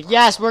just like,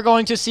 yes, we're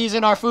going to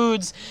season our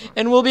foods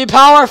and we'll be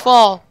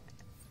powerful.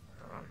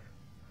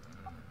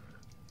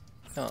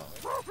 No,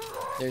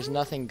 there's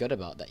nothing good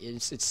about that.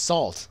 It's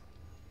salt.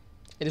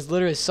 It is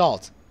literally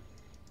salt.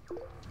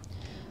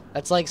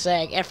 That's like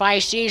saying, if I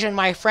season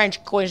my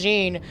French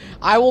cuisine,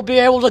 I will be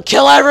able to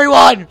kill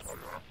everyone! It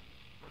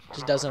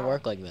just doesn't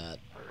work like that.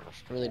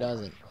 It really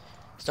doesn't.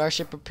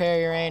 Starship,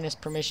 prepare your anus,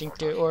 permission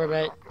to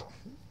orbit.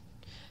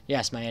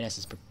 Yes, my anus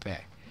is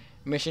prepared.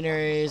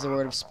 Missionaries, the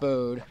word of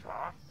Spode,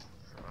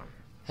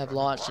 have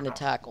launched an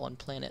attack on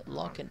planet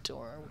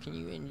Locantor.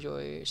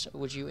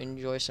 Would you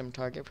enjoy some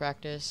target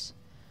practice?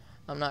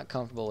 I'm not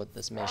comfortable with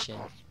this mission.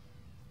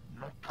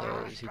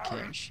 Those who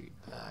can't shoot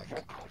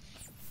back.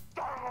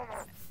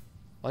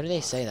 Why do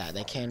they say that?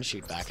 They can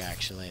shoot back,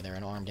 actually. They're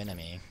an armed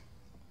enemy.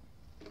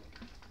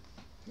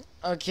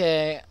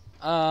 Okay,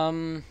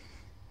 why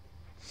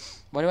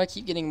do I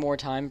keep getting more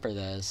time for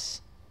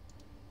this?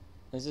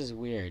 This is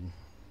weird.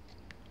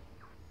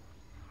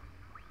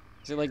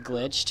 Is it like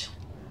glitched?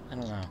 I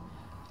don't know.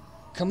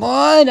 Come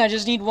on! I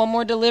just need one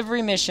more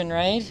delivery mission,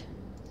 right?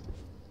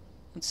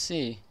 Let's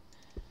see.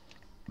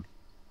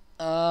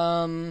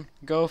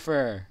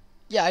 Gopher.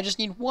 Yeah, I just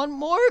need one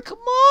more. Come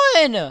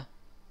on!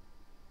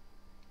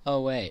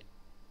 Oh, wait.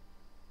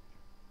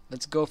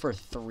 Let's go for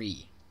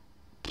 3.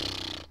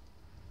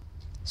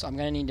 So I'm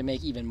gonna need to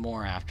make even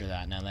more after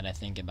that now that I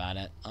think about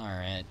it.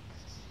 Alright.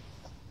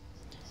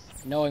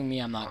 Knowing me,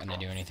 I'm not gonna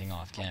do anything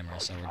off camera,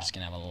 so we're just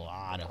gonna have a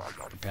lot of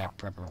prepare.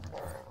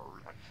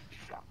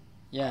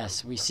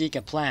 Yes, we seek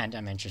a plant.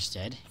 I'm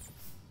interested.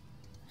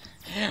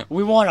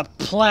 We want a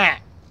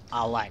plant!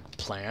 I like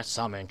plants.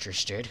 I'm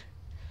interested.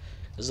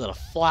 Is it a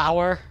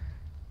flower?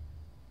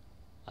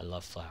 I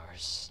love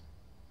flowers.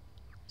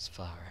 This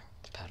flower,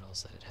 the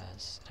petals that it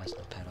has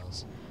no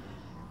petals.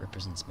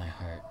 Represents my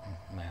heart.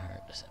 My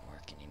heart doesn't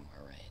work anymore,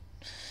 right?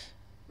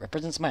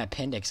 Represents my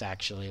appendix,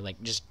 actually.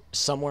 Like, just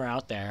somewhere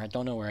out there. I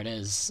don't know where it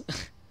is.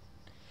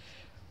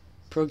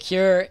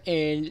 Procure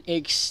an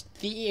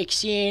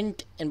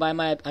exient, and by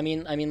my, I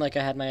mean like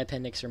I had my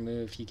appendix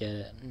removed. You get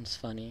it. It's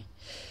funny.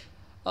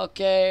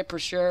 Okay,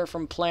 procure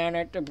from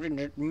planet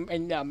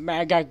in the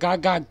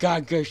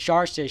mega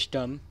star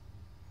system.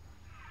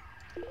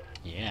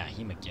 Yeah,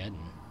 Hemageddon.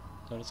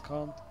 Is that what it's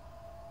called?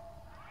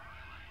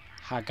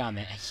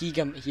 Higamedon.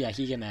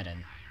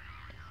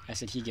 I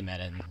said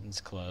Higamedon.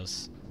 It's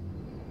close.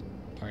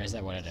 Or is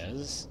that what it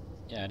is?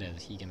 Yeah, it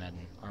is.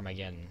 Higamedon.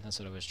 Armageddon. That's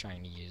what I was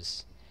trying to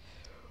use.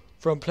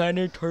 From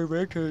planet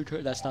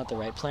to... That's not the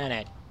right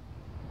planet.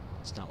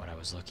 That's not what I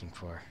was looking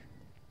for.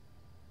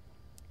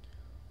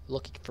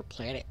 Looking for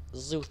planet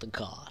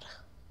Zuthagod.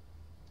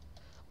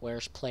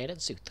 Where's planet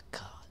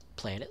Zuthagod?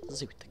 Planet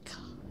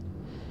Zuthagod.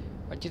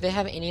 Or do they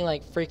have any,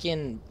 like,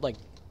 freaking, like,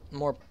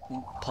 more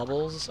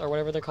pubbles or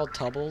whatever they're called?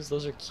 Tubbles?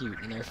 Those are cute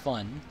and they're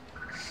fun.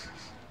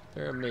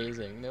 They're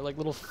amazing. They're like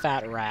little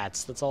fat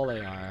rats. That's all they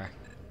are.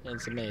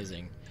 It's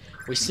amazing.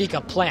 We seek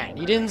a plant.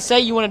 You didn't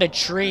say you wanted a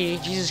tree.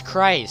 Jesus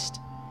Christ.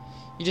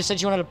 You just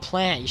said you wanted a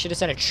plant. You should have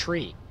said a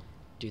tree.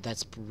 Dude,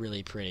 that's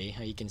really pretty.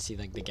 How you can see,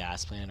 like, the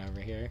gas plant over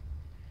here.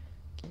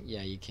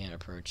 Yeah, you can't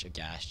approach a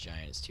gas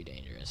giant. It's too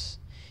dangerous.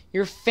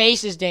 Your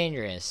face is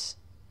dangerous.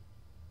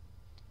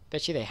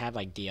 Bet you they have,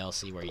 like,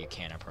 DLC where you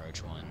can't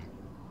approach one.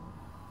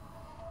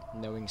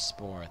 Knowing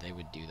Spore, they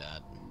would do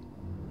that.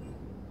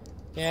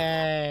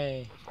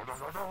 Yay!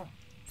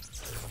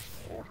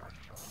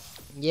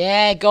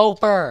 Yeah,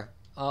 Gopher!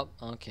 Oh,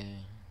 okay.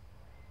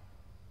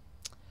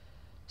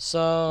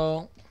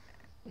 So,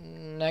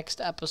 next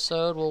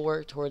episode, we'll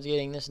work towards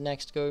getting this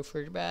next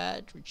Gopher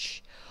badge,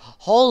 which...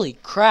 Holy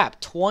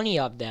crap, 20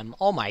 of them.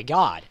 Oh my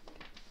god.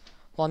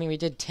 Well, I mean, we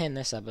did 10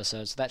 this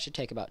episode, so that should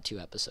take about 2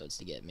 episodes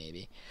to get,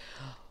 maybe.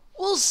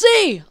 We'll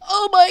see!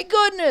 Oh my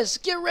goodness!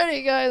 Get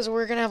ready, guys!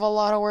 We're gonna have a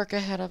lot of work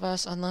ahead of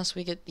us, unless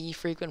we get the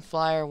frequent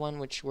flyer one,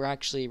 which we're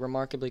actually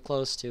remarkably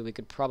close to. We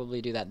could probably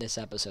do that this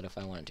episode if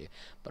I wanted to,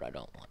 but I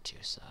don't want to,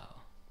 so...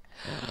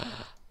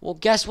 Well,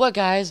 guess what,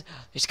 guys?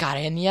 Just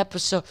gotta end the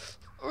episode.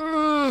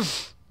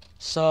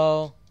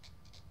 So,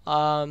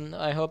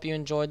 I hope you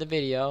enjoyed the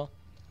video.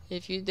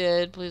 If you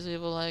did, please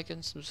leave a like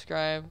and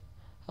subscribe.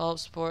 Help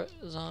support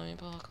Zombie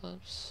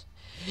Apocalypse.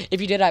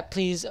 If you did,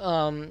 please,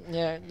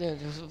 yeah,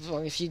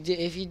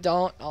 if you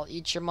don't, I'll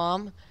eat your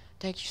mom.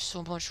 Thank you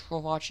so much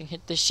for watching.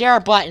 Hit the share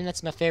button.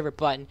 That's my favorite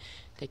button.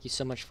 Thank you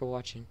so much for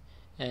watching.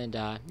 And,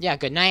 yeah,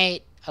 good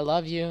night. I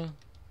love you.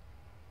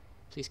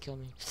 Please kill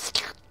me.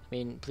 I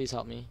mean, please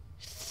help me.